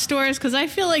pot stores? Because I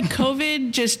feel like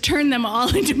COVID just turned them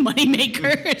all into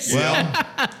moneymakers. Well,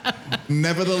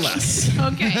 nevertheless.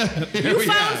 Okay. You we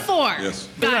found have. 4. Yes.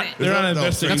 Got it. They're not No,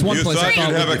 investing. That's one You place I thought thought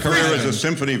you'd have would a be career fun. as a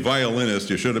symphony violinist.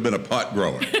 You should have been a pot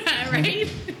grower. Right?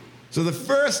 So the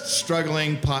first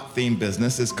struggling pot-themed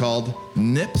business is called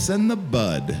Nips and the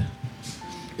Bud.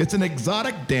 It's an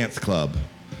exotic dance club.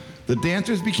 The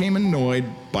dancers became annoyed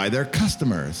by their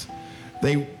customers.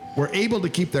 They were able to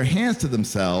keep their hands to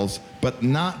themselves, but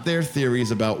not their theories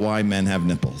about why men have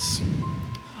nipples.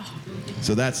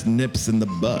 So that's Nips in the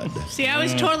Bud. See, I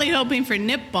was totally hoping for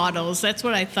nip bottles. That's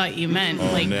what I thought you meant.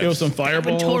 Like, nips. Give us some that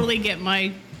fireball. would totally get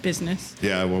my business.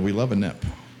 Yeah, well, we love a nip.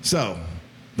 So,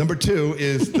 number 2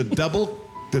 is the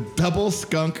double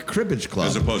skunk cribbage club.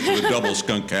 As opposed to the double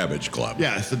skunk cabbage club.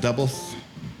 Yeah, it's a double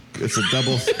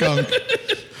skunk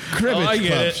cribbage I get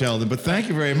club, it. Sheldon. But thank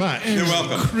you very much. You're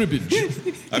welcome. Cribbage.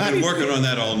 I've been working on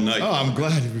that all night. Oh, I'm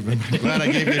glad I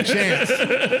gave you a chance.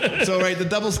 So, right, the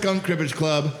double skunk cribbage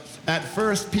club. At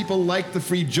first, people liked the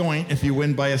free joint if you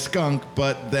win by a skunk,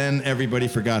 but then everybody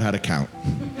forgot how to count.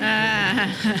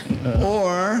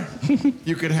 Or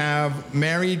you could have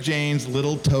Mary Jane's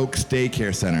Little Tokes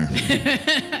Daycare Center.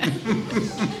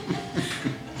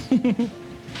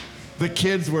 The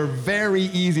kids were very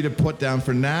easy to put down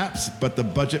for naps, but the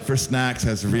budget for snacks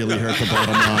has really hurt the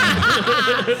bottom line.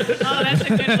 Oh, that's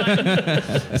a good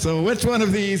one. So which one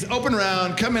of these, open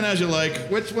round, come in as you like,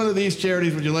 which one of these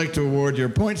charities would you like to award your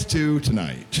points to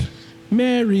tonight?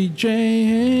 Mary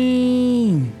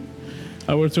Jane.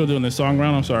 We're still doing the song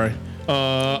round. I'm sorry.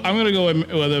 I'm gonna go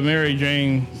with a Mary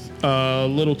Jane.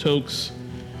 Little Tokes.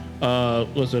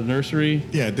 Was it nursery?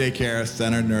 Yeah, daycare,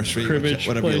 center, nursery, Cribbage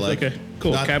whatever you place, like. okay,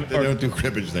 cool. They don't do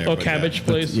cribbage there. Oh, but cabbage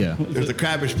place. Yeah. There's the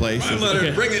Crabbage place. Leonard,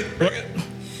 Okay. bring it.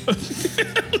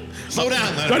 Slow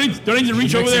down, Do I Leonard. need to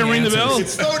reach over there and ring the bell?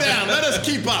 Slow down. Let us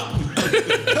keep up.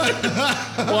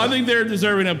 Well, I think they're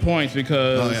deserving of points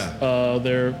because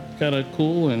they're kind of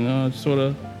cool and sort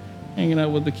of hanging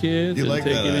out with the kids. You and like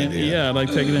that taking it. idea. Yeah, I like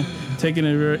taking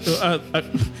it very.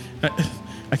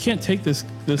 I can't take this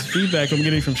feedback I'm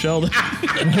getting from Sheldon.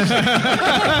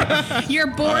 You're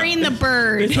boring the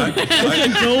bird. It's a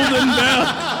golden bell.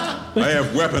 I have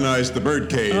weaponized the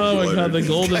birdcage. Oh my God, Leonard.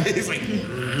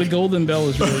 the golden bell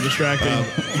is really distracting.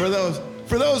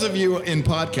 For those of you in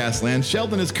podcast land,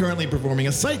 Sheldon is currently performing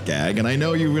a sight gag, and I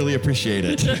know you really appreciate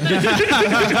it.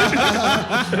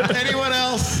 Anyone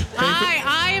else?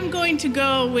 I am going to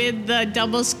go with the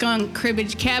double skunk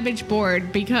cribbage cabbage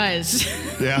board because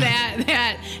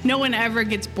that no one ever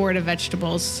gets bored of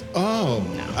vegetables. Oh,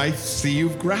 I see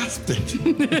you've grasped it.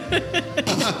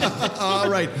 All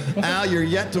right. Al, you're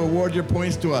yet to award your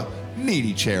points to a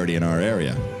needy charity in our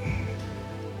area.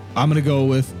 I'm gonna go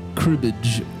with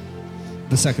cribbage,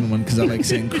 the second one, because I like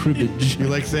saying cribbage. You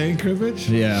like saying cribbage?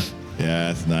 Yeah. Yeah,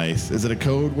 that's nice. Is it a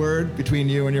code word between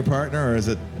you and your partner, or is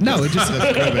it? No, it just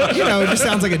it just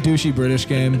sounds like a douchey British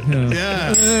game. You know.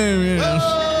 Yeah. Yeah.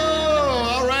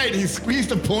 Oh, all right. He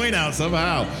squeezed a point out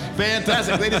somehow.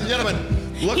 Fantastic, ladies and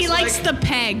gentlemen. He likes the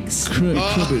pegs.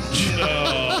 Cribbage.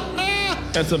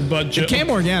 That's a butt joke. It came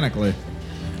organically.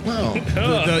 Well,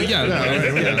 Yeah.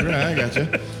 I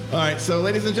gotcha. All right, so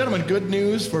ladies and gentlemen, good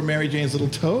news for Mary Jane's Little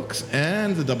Tokes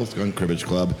and the Double Skunk Cribbage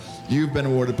Club. You've been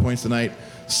awarded points tonight.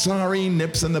 Sorry,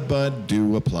 nips in the bud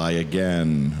do apply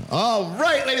again. All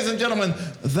right, ladies and gentlemen,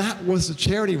 that was the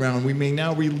charity round. We may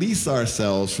now release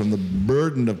ourselves from the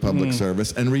burden of public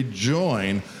service and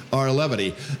rejoin our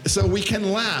levity so we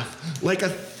can laugh like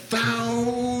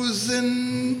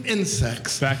 1,000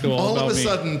 insects Back to all all of about a me.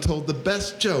 sudden told the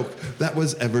best joke that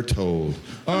was ever told.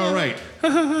 All right. You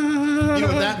know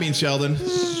what that means, Sheldon?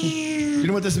 You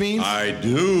know what this means? I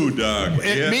do, Doug.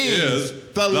 It means is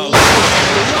the lightning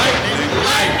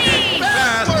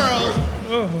fast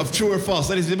world of true or false.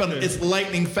 Ladies and gentlemen, it's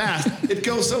lightning fast. It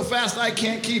goes so fast I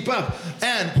can't keep up.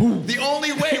 And the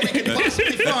only way we can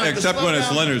possibly find Except to slow when it's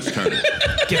down, Leonard's turn.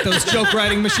 Get those joke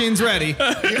writing machines ready.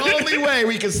 the only way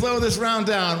we could slow this round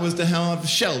down was to have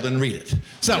Sheldon read it.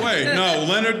 So Wait, no,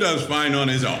 Leonard does fine on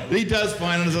his own. he does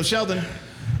fine on his own. Sheldon,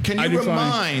 can I you do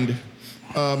fine.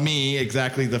 remind me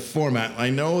exactly the format? I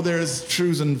know there's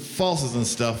trues and falses and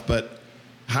stuff, but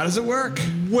how does it work?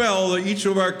 Well, each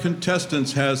of our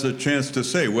contestants has a chance to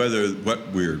say whether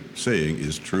what we're saying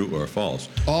is true or false.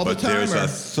 All the but there's time, or- a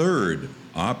third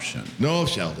option. No,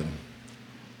 Sheldon.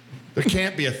 There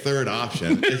can't be a third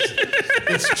option.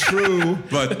 It's true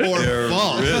But or there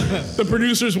false. is. The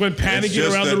producers went It's panicking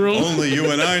just around that the room. only you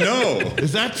and I know.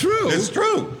 Is that true? It's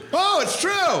true. Oh, it's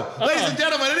true. Ladies and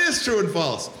gentlemen, it is true and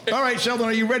false. All right, Sheldon,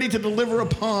 are you ready to deliver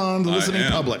upon the I listening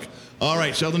am. public? All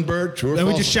right, Sheldon Bird, true or Then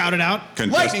false? we just shout it out.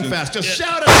 Lightning Contestants, fast, just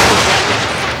shout it.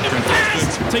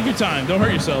 Take your time. Don't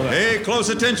hurt yourself. Pay close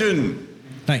attention.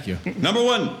 Thank you. Number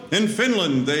one, in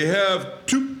Finland, they have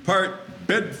two-part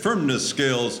bed firmness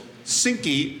scales,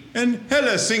 Sinki and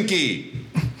Helsinki.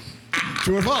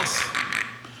 True or false?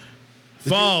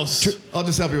 False. I'll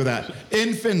just help you with that.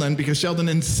 In Finland, because Sheldon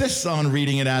insists on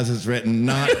reading it as it's written,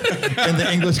 not in the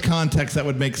English context that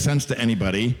would make sense to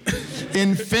anybody.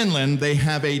 In Finland, they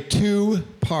have a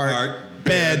two-part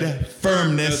bed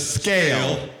firmness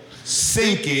scale.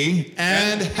 Sinky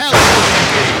and Helsinki.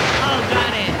 Oh,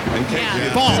 got it.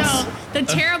 Yeah. False. So the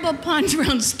terrible punch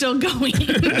round's still going.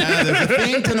 Yeah, there's a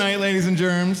theme tonight, ladies and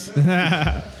germs.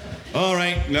 All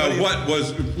right. Now, what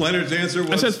was Leonard's answer? I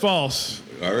Was said false.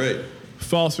 all right.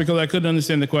 False because I couldn't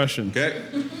understand the question. Okay.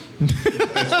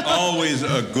 It's always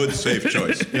a good, safe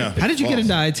choice. Yeah. How did you get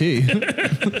into IT?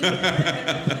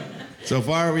 So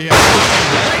far, we have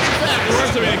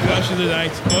First of any questions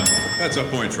tonight. That's a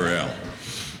point for Al.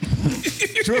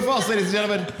 true or false, ladies and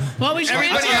gentlemen. What was your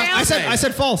answer, Everybody Al? has to I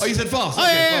said false. Oh, you said false. Oh,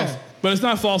 Okay, yeah, false. But it's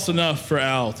not false enough for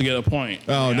Al to get a point.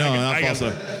 Oh, no, not false.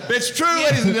 It's true,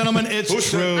 ladies and gentlemen. It's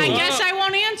true. I guess I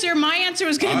won't answer. My answer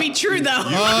was going to be true, though.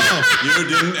 You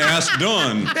didn't ask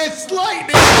Dawn. It's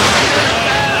lightning.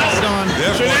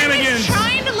 Shenanigans. I'm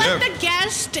trying to let the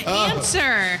guest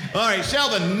answer. All right,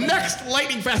 Sheldon, next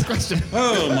lightning fast question.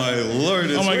 Oh, my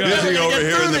Lord. It's Oh, my God. busy over Get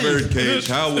here in the through these. birdcage.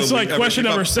 How will It's we like ever question keep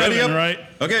number up? Ready 7, up? right?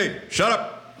 Okay, shut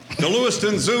up. The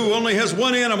Lewiston Zoo only has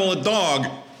one animal, a dog,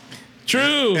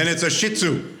 True. and it's a Shih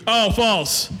Tzu. Oh,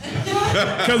 false.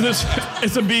 Because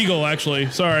it's a beagle, actually.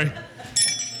 Sorry.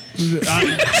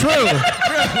 True.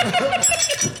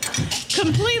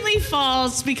 Completely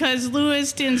false because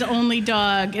Lewiston's only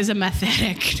dog is a meth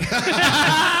addict.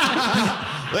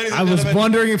 Ladies and I was gentlemen,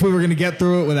 wondering if we were going to get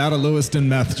through it without a Lewiston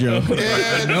meth joke.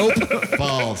 nope.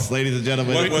 False, ladies and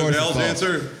gentlemen. What Of was course it's Al's false.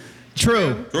 answer?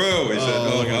 True. True. He said,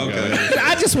 okay.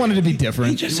 I just wanted to be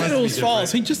different. He just said it was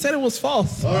false. He just said it was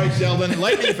false. All right, Sheldon,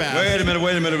 lightning fast. Wait a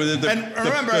minute. And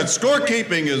remember- the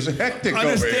scorekeeping is hectic over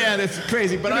here. Understand, it's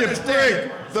crazy, but Give me a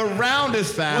understand, the round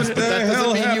is fast, What but the that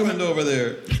hell doesn't mean happened over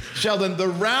there? Sheldon, the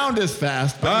round is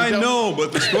fast, but I you don't- know,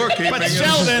 but the scorekeeping But is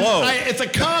Sheldon, slow. it's a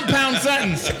compound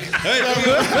sentence. Hey,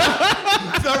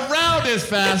 The round is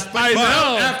fast, but you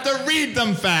don't have to read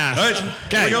them fast. all right,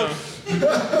 here we go.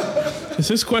 Is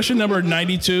this question number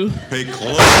 92? Pay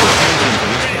close attention to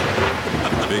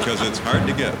this one, because it's hard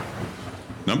to get.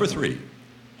 Number 3,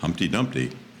 Humpty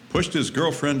Dumpty pushed his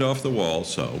girlfriend off the wall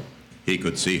so he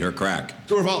could see her crack.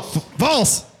 True or false?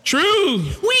 False. True.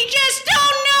 We just don't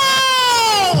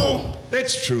know!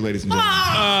 It's true, ladies and gentlemen.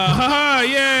 Haha,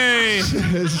 yay.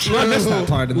 It's true. I missed that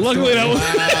part of the Luckily, story.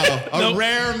 that was. A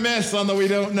rare miss on the we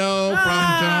don't know from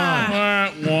Tom.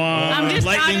 I'm just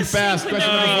Lightning honestly fast, with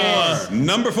question the-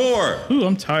 number 4. Number 4, Ooh,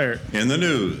 I'm tired. in the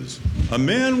news, a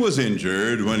man was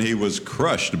injured when he was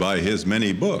crushed by his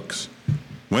many books.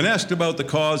 When asked about the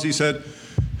cause, he said,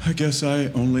 I guess I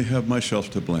only have myself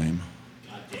to blame.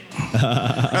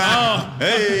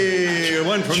 Hey,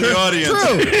 one from the audience.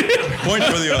 True. Point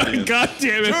for the audience. God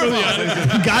damn it. For the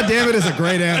audience. God damn it is a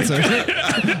great answer.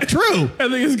 True. I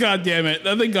think it's God damn it.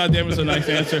 I think God damn it is a nice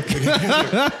answer.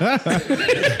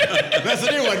 That's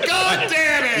a new one. God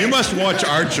damn it! You must watch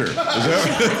Archer. Is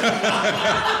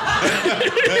that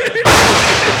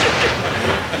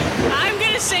I'm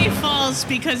going to say false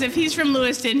because if he's from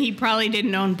Lewiston, he probably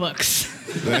didn't own books.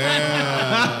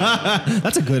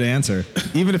 That's a good answer,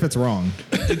 even if it's wrong.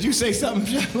 Did you say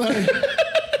something, Larry?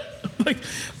 Like,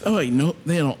 oh, wait, no,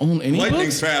 they don't own any lightning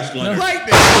books? fast, Leonard. Lightning!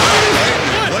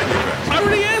 Lightning fast. I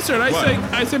already answered. What?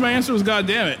 I said my answer was God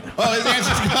damn it. Oh, his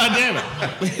answer's God damn it.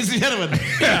 Ladies and gentlemen,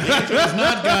 the answer is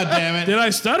not God damn it. Did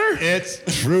I stutter? It's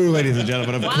true, ladies and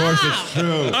gentlemen. Of course it's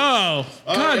true. Oh,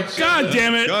 God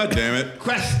damn it. God damn it.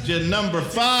 Question number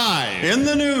 5. In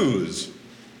the news,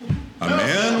 a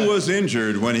man was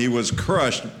injured when he was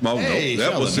crushed. Oh, Hey, no,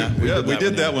 that was Sheldon, yeah, we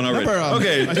did that one already. Number,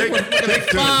 Okay, take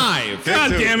 2. 5. Take God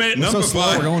 2. damn it. Number So slow,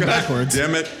 5. we're going God backwards.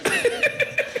 Damn it. Number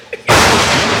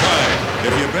 5.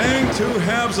 If you bang 2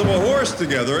 halves of a horse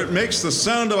together, it makes the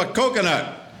sound of a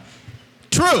coconut.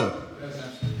 True.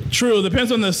 True.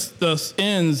 Depends on the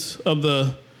ends of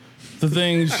the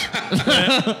things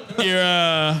that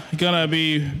you're gonna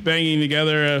be banging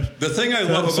together. The thing I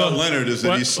love So- about Leonard is that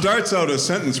what? he starts out a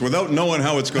sentence without knowing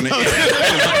how it's going to end.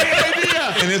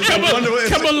 And it's a wonderful.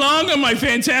 Come along on my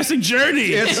fantastic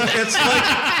journey.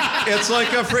 It's like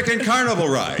a freaking carnival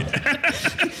ride.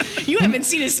 You haven't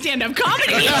seen his stand-up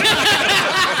comedy.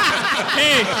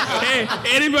 Hey,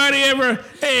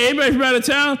 anybody from out of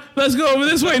town? Let's go over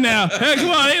this way now. Hey, come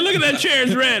on. Hey, look at that chair.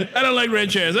 It's red. I don't like red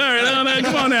chairs. All right,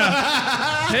 come on now.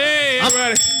 Hey,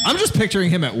 everybody. I'm just picturing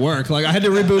him at work. Like I had to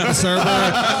reboot the server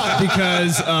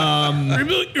because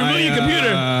Reboot your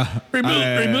computer.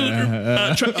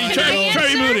 Reboot. Try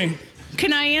rebooting.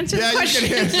 Can I answer the Yeah, you question?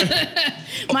 can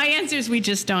answer. My answer is we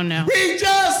just don't know. We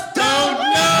just don't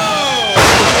know!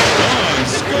 One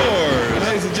scores.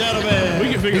 Ladies and gentlemen.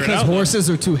 We can figure because it out. horses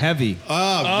are too heavy.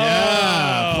 Oh,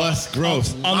 yeah. Plus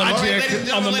gross. On the Magic,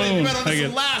 magic, on the moon. This Take is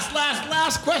it.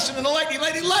 last question in the lightning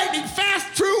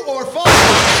fast, true or false?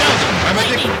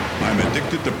 I'm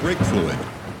addicted to brake fluid.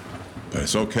 But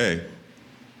it's okay.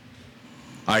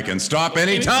 I can stop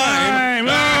anytime.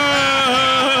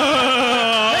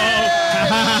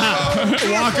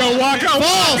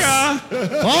 Waka.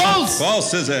 False.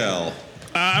 False, says Al.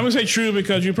 I'm gonna say true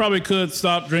because you probably could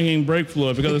stop drinking brake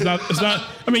fluid because it's not.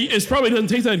 I mean, it probably doesn't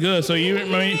taste that good. So you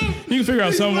can figure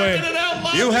out some way.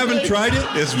 You haven't tried it?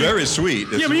 It's very sweet.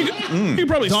 It's, Yeah, but you can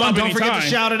probably stop Don't anytime. forget to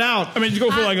shout it out. I mean, you go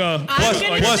for like a I'm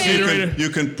gonna plus say- you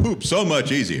can poop so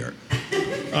much easier.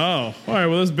 Oh, all right.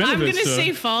 Well, there's benefits. I'm going to to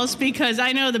say false because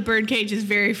I know the birdcage is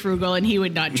very frugal and he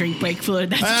would not drink brake fluid.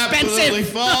 That's Absolutely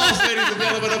expensive. false, ladies and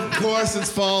gentlemen. Of course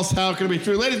it's false. How can it be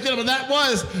true? Ladies and gentlemen, that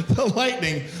was the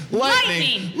lightning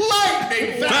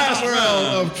fast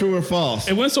round of true or false.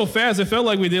 It went so fast. It felt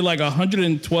like we did like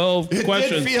 112 It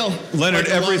questions. did feel Leonard, like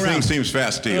a long everything round. seems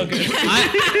fast to you.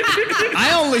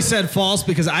 I only said false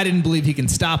because I didn't believe he can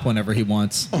stop whenever he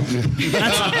wants.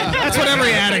 That's what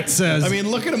every addict says. I mean,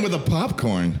 look at him with the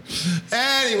popcorn.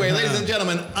 Anyway, ladies and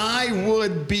gentlemen, I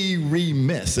would be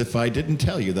remiss if I didn't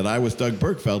tell you that I was Doug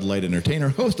Bergfeld, light entertainer,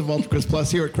 host of Ultra Quiz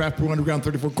Plus here at Craft Brew Underground,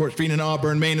 34 Court Street in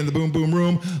Auburn, Maine, in the Boom Boom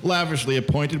Room, lavishly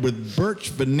appointed with birch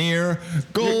veneer,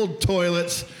 gold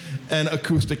toilets, and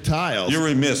acoustic tiles. You're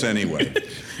remiss anyway.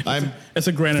 It's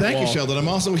a granite Thank wall. you, Sheldon. I'm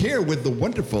also here with the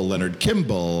wonderful Leonard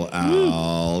Kimball,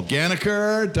 Al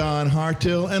Ganaker, Don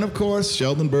Hartill, and of course,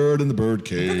 Sheldon Bird in the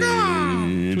Birdcage.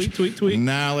 Tweet, tweet, tweet.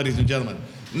 Now, ladies and gentlemen,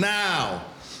 now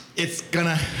it's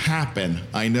gonna happen.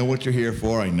 I know what you're here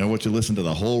for. I know what you listen to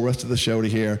the whole rest of the show to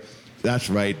hear.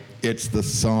 That's right. It's the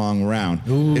song round.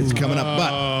 It's coming up,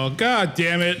 Oh, God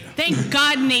damn it. Thank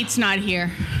God Nate's not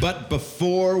here. but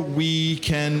before we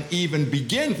can even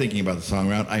begin thinking about the song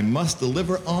round, I must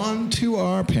deliver on to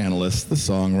our panelists the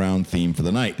song round theme for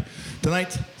the night.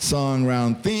 Tonight's song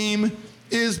round theme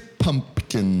is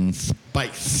pumpkin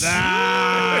spice.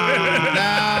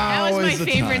 That was my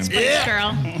favorite Spice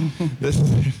Girl. This,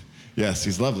 yes,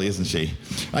 she's lovely, isn't she?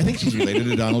 I think she's related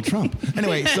to Donald Trump.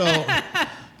 Anyway, so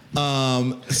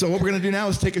what we're going to do now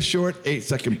is take a short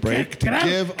 8-second break to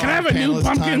give Can I our have a new panelists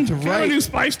pumpkin? time to Can I have a new write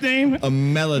spice name? a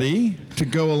melody to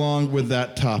go along with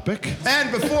that topic.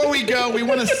 And before we go, we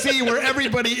want to see where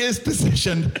everybody is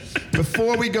positioned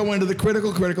before we go into the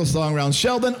critical song round.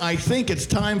 Sheldon, I think it's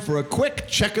time for a quick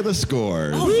check of the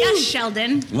scores. Oh, yes,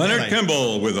 Sheldon. Leonard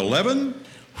Kimball with 11.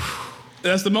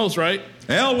 That's the most, right?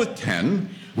 Al with 10.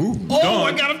 oh,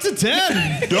 Dawn. I got him to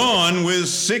 10. Dawn with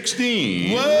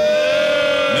 16.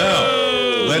 Whoa!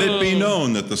 Now, let it be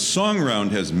known that the song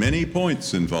round has many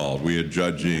points involved. We are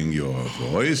judging your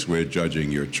voice, we're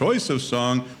judging your choice of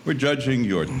song, we're judging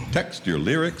your text, your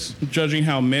lyrics. Judging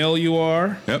how male you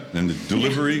are. Yep, and the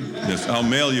delivery, yes, how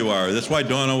male you are. That's why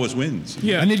Dawn always wins.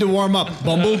 Yeah. I need to warm up.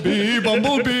 Bumblebee,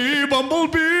 bumblebee,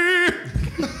 bumblebee.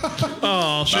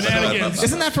 Oh, shenanigans.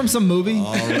 Isn't that from some movie?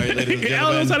 All right, ladies and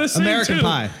Al knows how gentlemen. to sing, American too.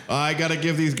 Pie. I got to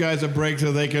give these guys a break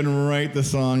so they can write the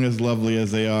song as lovely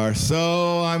as they are.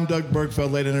 So I'm Doug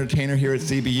Bergfeld, late entertainer here at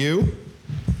CBU.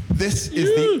 This is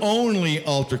the only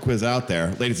Ultra Quiz out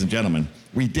there, ladies and gentlemen.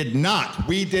 We did not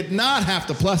have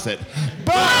to plus it,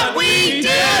 but we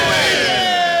did!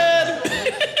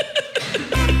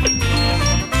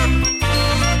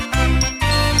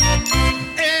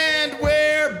 And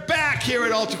we're back here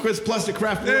at Ultra Quiz Plus at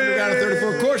Craft Brew Underground at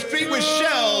 34 Court Street with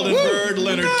Sheldon Bird,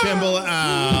 Leonard Kimball,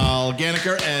 Al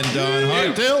Ganaker, and Don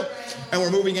Hartill. And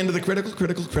we're moving into the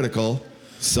critical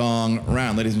song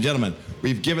round. Ladies and gentlemen,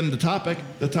 we've given the topic.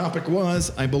 The topic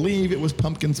was, I believe it was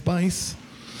pumpkin spice.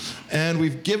 And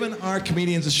we've given our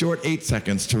comedians a short 8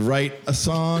 seconds to write a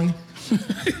song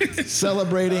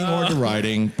celebrating or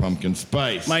deriding pumpkin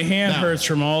spice. My hand Now, hurts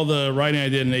from all the writing I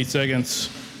did in 8 seconds.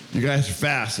 You guys are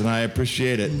fast, and I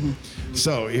appreciate it.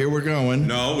 So here we're going.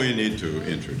 No, we need to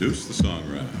introduce the song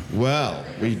round. Well,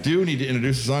 we do need to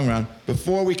introduce the song round.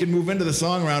 Before we can move into the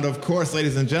song round, of course,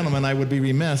 ladies and gentlemen, I would be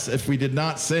remiss if we did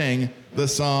not sing the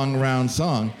song round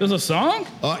song. There's a song?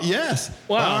 Yes.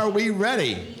 Wow. Are we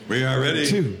ready? We are ready.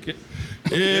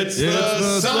 It's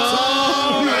the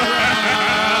song round.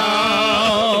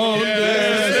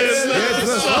 It's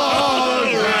the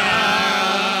song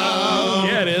round.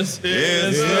 Yeah, it is.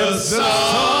 It's The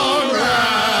song round.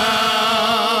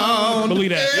 Believe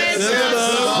that. It's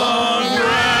the song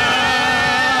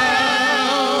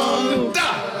round.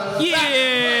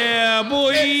 Yeah,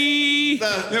 boy.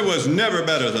 It was never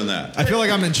better than that. I feel like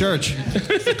I'm in church.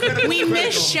 We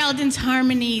miss Sheldon's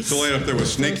harmonies. So late if there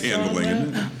was snake handling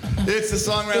in it. It's the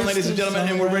song round, ladies and gentlemen,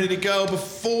 and we're ready to go.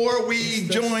 Before we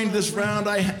joined this round,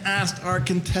 I asked our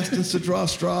contestants to draw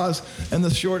straws, and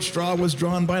the short straw was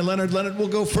drawn by Leonard. Leonard will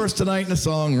go first tonight in the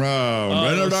song round.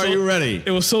 Leonard, are you ready? It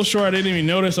was so short I didn't even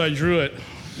notice I drew it.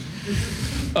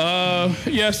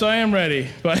 Yes, I am ready.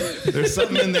 But There's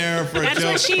something in there for a That's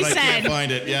joke, what she but I can't said.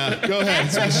 find it. Yeah, go ahead.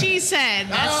 That's what she said.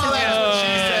 That's the That's what she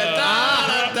said.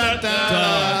 Da, da,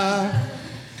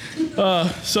 da.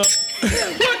 so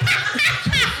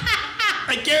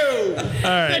Thank you. the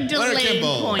Leonard delayed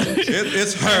Kimball. point.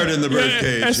 It's hard in the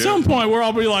birdcage. at some point we'll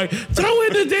all be like, throw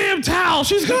in the damn towel.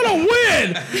 She's gonna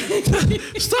win.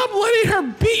 Stop letting her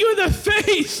beat you in the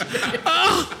face.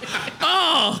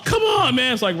 Oh, come on,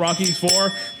 man. It's like Rocky IV.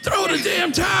 Throw the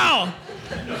damn towel.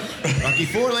 Rocky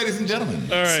IV, ladies and gentlemen.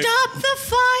 All right. Stop the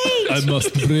fight! I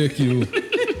must break you.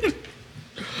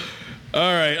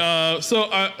 All right.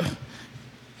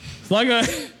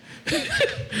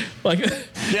 Like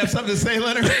You have something to say,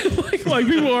 Leonard? like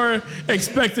people are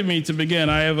expecting me to begin.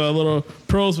 I have a little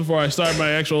pros before I start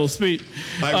my actual speech,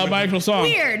 my actual song.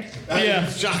 Weird. Yeah.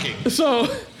 Shocking. So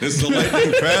It's the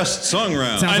lightning fast song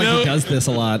round. Sounds like know- he does this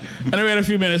a lot. I know we had a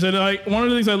few minutes, and like one of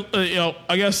the things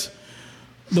I guess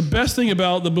the best thing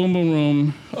about the Boom Boom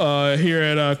Room here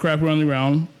at Craft Brew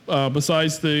Underground,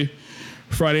 besides the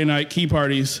Friday night key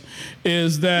parties,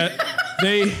 is that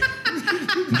they've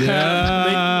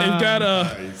got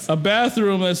a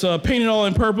bathroom that's painted all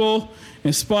in purple,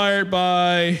 inspired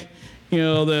by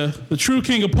the true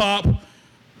king of pop,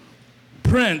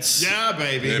 Prince. Yeah,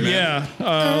 baby. Amen. Yeah,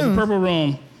 the Purple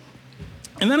Room.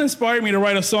 And that inspired me to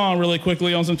write a song really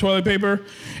quickly on some toilet paper,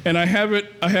 and I have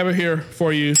it here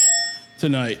for you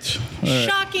tonight. All right.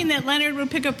 Shocking that Leonard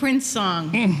would pick a Prince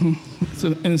song. It's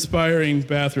an inspiring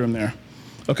bathroom there.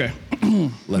 Okay.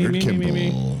 Leonard Me.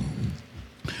 Kimball.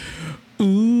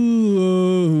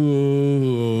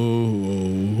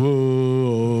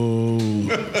 Ooh.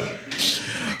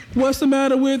 What's the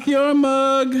matter with your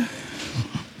mug?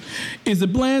 Is the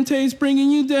bland taste bringing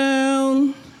you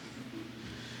down?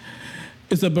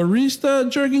 Is the barista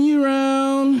jerking you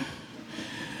around?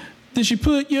 Did she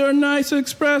put your nice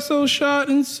espresso shot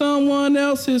in someone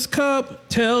else's cup?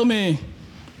 Tell me.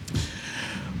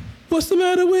 What's the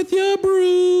matter with your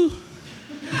brew?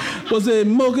 Was it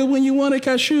mocha when you wanted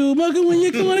cashew? Mocha when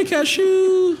you wanted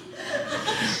cashew?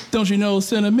 Don't you know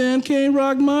cinnamon can't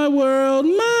rock my world?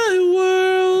 My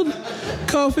world.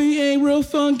 Coffee ain't real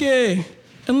funky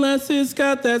unless it's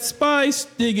got that spice.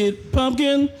 Dig it,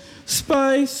 pumpkin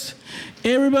spice.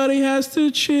 Everybody has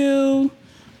to chill.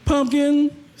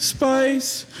 Pumpkin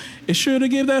spice. It's sure to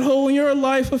give that hole in your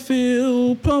life a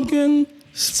feel. Pumpkin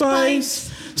spice.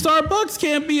 Starbucks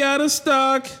can't be out of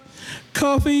stock.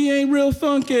 Coffee ain't real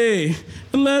funky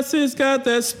unless it's got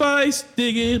that spice.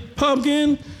 Dig it,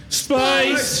 pumpkin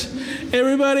spice.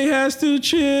 Everybody has to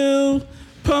chill.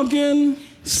 Pumpkin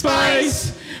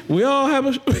spice. We all have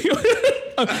a.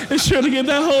 It's sure to give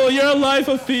that hole in your life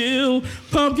a feel.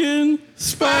 Pumpkin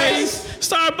spice.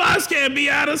 Starbucks can't be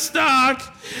out of stock.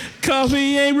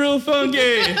 Coffee ain't real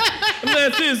funky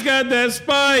unless it's got that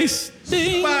spice.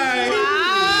 Ding.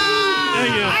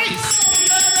 Thank you.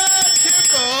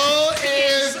 Kimball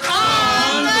is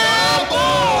on the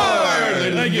board. Ladies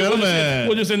and Thank you. gentlemen.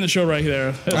 We'll just end the show right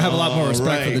there. I have a lot more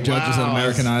respect for the judges at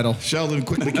American Idol. Sheldon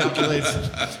quickly calculates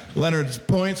Leonard's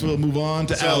points. We'll move on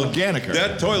to Al Ganniker.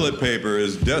 That toilet paper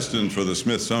is destined for the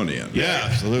Smithsonian. Yeah,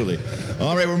 absolutely.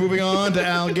 All right, we're moving on to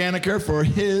Al Ganniker for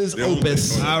his The old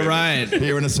opus. toilet All right.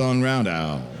 Here in a song round,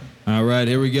 Al. All right,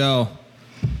 here we go.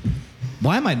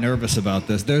 Why am I nervous about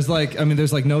this? There's no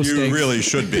You stakes. really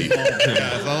should be.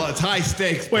 Yeah, it's high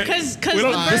stakes. Wait, Because we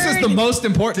don't- the This is the bird, most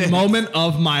important moment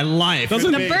of my life.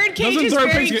 Doesn't the bird cage doesn't is third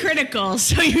very place get- critical,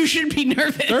 so you should be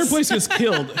nervous. Third place is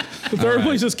killed. The third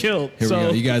place is killed. Here we so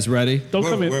go. You guys ready? don't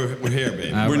come in. We're here,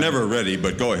 baby. All We're right. never ready,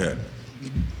 but go ahead.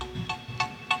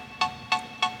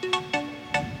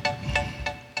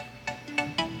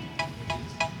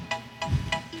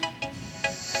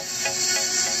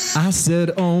 I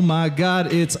said, oh my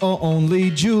God, it's only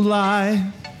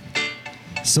July.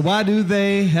 So why do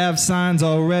they have signs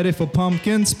already for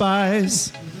pumpkin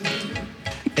spice?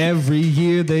 Every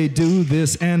year they do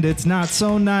this and it's not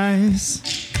so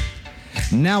nice.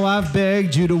 Now I've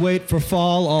begged you to wait for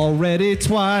fall already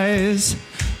twice.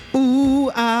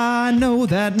 Ooh, I know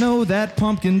that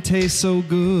pumpkin tastes so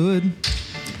good.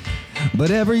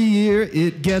 But every year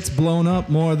it gets blown up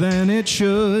more than it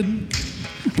should.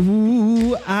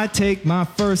 Ooh, I take my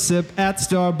first sip at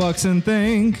Starbucks and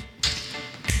think,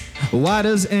 why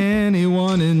does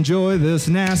anyone enjoy this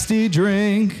nasty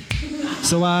drink?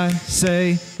 So I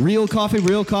say, real coffee,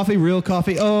 real coffee, real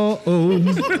coffee, oh, oh.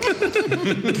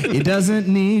 It doesn't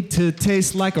need to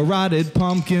taste like a rotted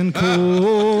pumpkin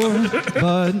core.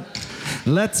 But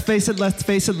let's face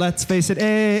it,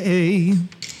 hey.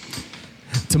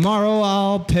 Tomorrow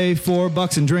I'll pay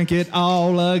 $4 and drink it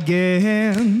all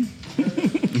again.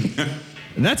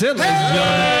 And that's it, ladies and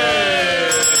gentlemen.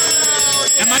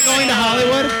 Am I going to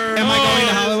Hollywood?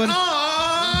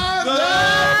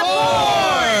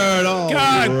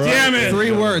 God damn it.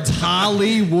 3 words,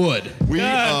 Hollywood. We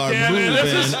God are damn it, moving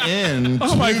this is- in.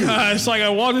 Oh my God! It's like I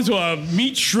walked into a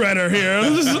meat shredder here.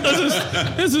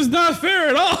 This is not fair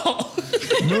at all.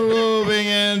 Moving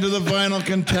into the final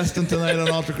contestant tonight on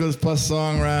Ultra Quiz Plus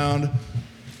Song Round,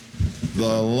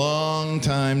 the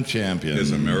longtime champion,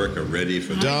 Is America ready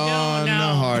for that? Don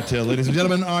know. Hartill. Ladies and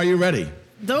gentlemen, are you ready?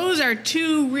 those are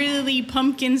two really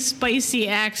pumpkin spicy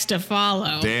acts to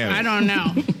follow. Damn. I don't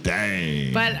know.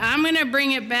 Dang. But I'm going to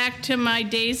bring it back to my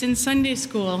days in Sunday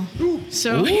school.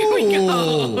 So here we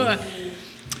go.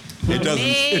 It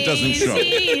doesn't show.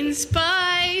 Amazing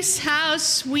spice, how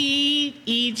sweet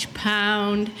each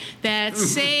pound that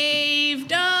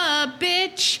saved a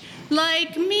bitch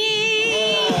like me.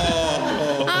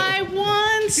 I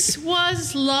once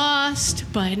was lost,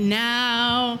 but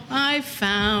now I've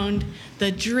found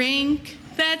the drink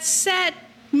that set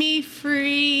me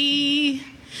free.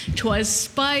 'Twas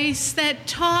spice that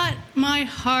taught my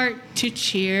heart to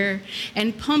cheer,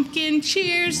 and pumpkin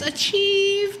cheers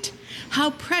achieved. How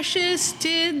precious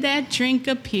did that drink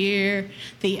appear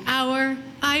the hour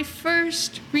I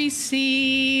first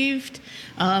received.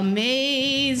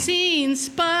 Amazing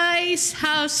spice,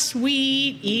 how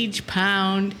sweet each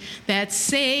pound that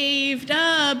saved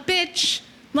a bitch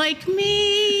like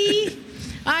me.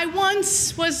 I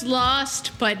once was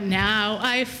lost, but now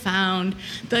I've found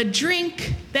the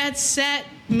drink that set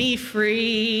me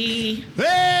free.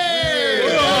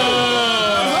 Hey!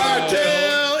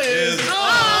 Hardtail is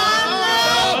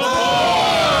on the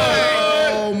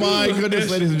board! Oh my goodness,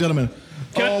 ladies and gentlemen.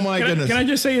 Goodness. Can I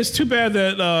just say it's too bad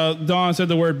that Dawn said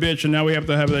the word bitch and now we have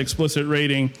to have an explicit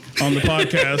rating on the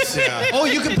podcast. Oh,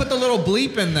 you can put the little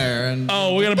bleep in there. And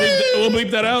Oh, we'll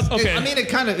bleep that out? Okay. I mean, it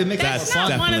makes That's it more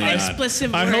not fun. one of the definitely not.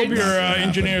 explicit I words. hope your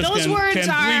engineers Those can words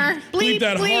are bleep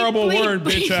that bleep, horrible bleep, word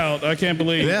bleep. bitch out. I can't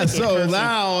believe Yeah, it's a so person.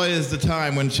 now is the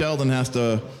time when Sheldon has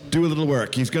to do a little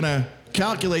work. He's going to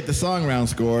calculate the song round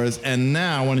scores, and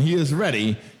now when he is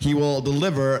ready, he will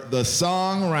deliver the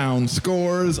song round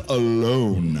scores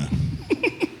alone.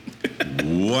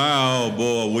 Wow,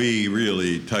 boy, we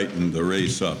really tightened the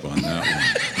race up on that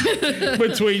one.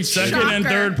 Between second and Shocker.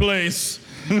 third place.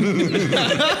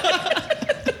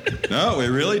 No, we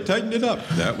really tightened it up.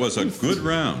 That was a good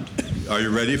round. Are you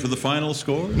ready for the final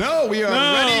score? No, we are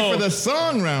No. ready for the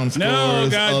song round scores No,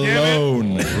 God damn it.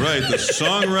 alone. Right, the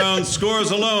song round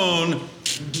scores alone.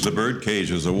 The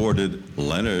Birdcage is awarded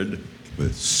Leonard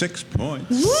with 6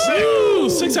 points. Ooh,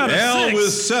 6 out of Al 6.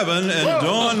 with 7 and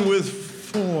Dawn with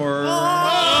 4.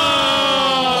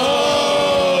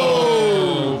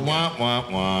 Wah, wah,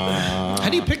 wah. How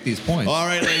do you pick these points? All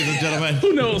right, ladies and gentlemen.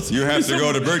 Who knows? You have to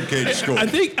go to Birdcage School. I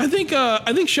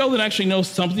think Sheldon actually knows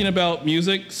something about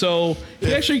music, so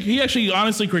he actually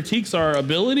honestly critiques our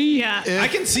ability. Yeah. I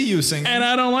can see you sing. And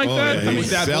I don't like that. Yeah, with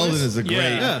that Sheldon voice? is a great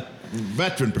Yeah.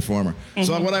 veteran performer.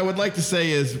 So what I would like to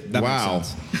say is, That wow,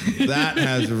 makes that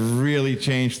has really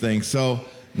changed things. So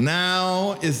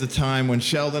now is the time when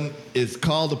Sheldon is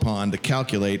called upon to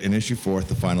calculate and issue forth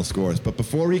the final scores. But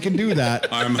before he can do that,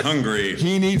 I'm hungry.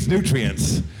 he needs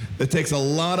nutrients. It takes a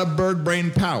lot of bird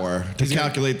brain power to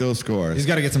calculate those scores. He's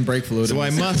got to get some brake fluid. So in I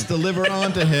this. must deliver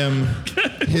on to him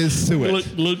his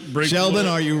suet. Look, break Sheldon,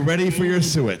 the- are you ready for your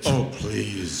suet? Oh,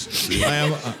 please.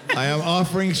 I am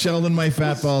offering Sheldon my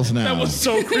fat balls now. That was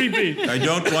so creepy. I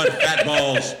don't want fat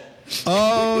balls.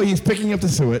 Oh, he's picking up the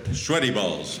suet. Sweaty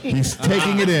balls. He's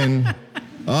taking it in.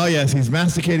 Oh, yes, he's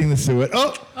masticating the suet.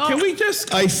 Oh, Can we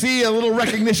just? I see a little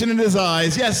recognition in his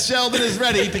eyes. Yes, Sheldon is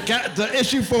ready to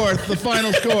issue forth the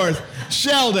final scores.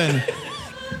 Sheldon,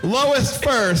 lowest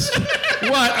first.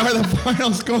 What are the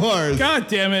final scores? God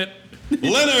damn it!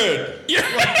 Leonard.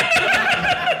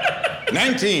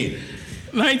 19.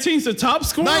 19's the top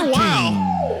score. 19.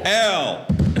 Wow. Al.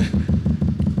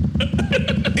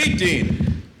 18.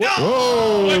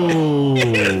 Oh.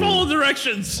 Follow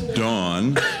directions.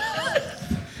 Dawn.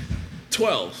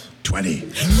 12. 20.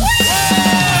 Cue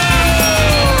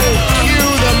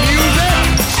the music.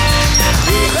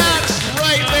 That's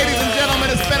right, ladies and gentlemen.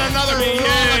 It's been another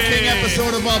rollicking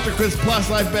episode of Ultra Quiz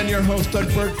Plus. I've been your host, Doug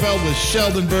Bergfeld, with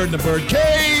Sheldon Bird in the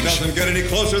Birdcage, Doesn't get any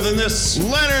closer than this.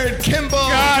 Leonard Kimball,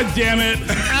 God damn it!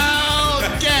 Al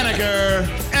Gallagher,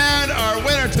 and our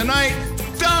winner tonight,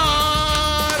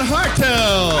 Dawn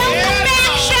Hartel. Welcome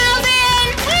back, Sheldon!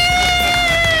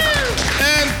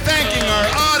 And thanking our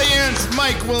audience,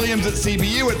 Mike Williams at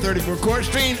CBU at 34 Court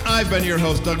Street. I've been your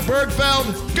host, Doug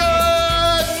Bergfeld.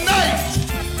 Good night!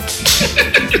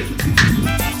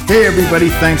 Hey everybody,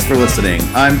 thanks for listening.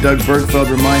 I'm Doug Bergfeld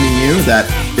reminding you that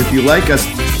if you like us,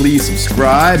 please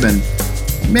subscribe and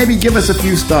maybe give us a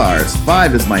few stars.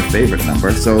 5 is my favorite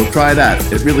number, so try that.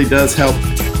 It really does help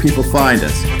people find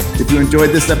us. If you enjoyed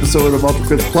this episode of Ultra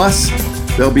Quiz Plus,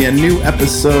 there'll be a new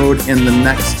episode in the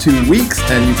next 2 weeks,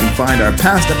 and you can find our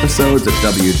past episodes at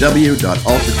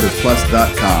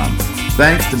www.ultraquizplus.com.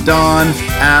 Thanks to Dawn,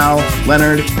 Al,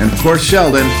 Leonard, and of course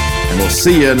Sheldon, and we'll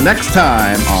see you next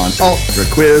time on Ultra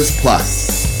Quiz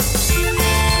Plus.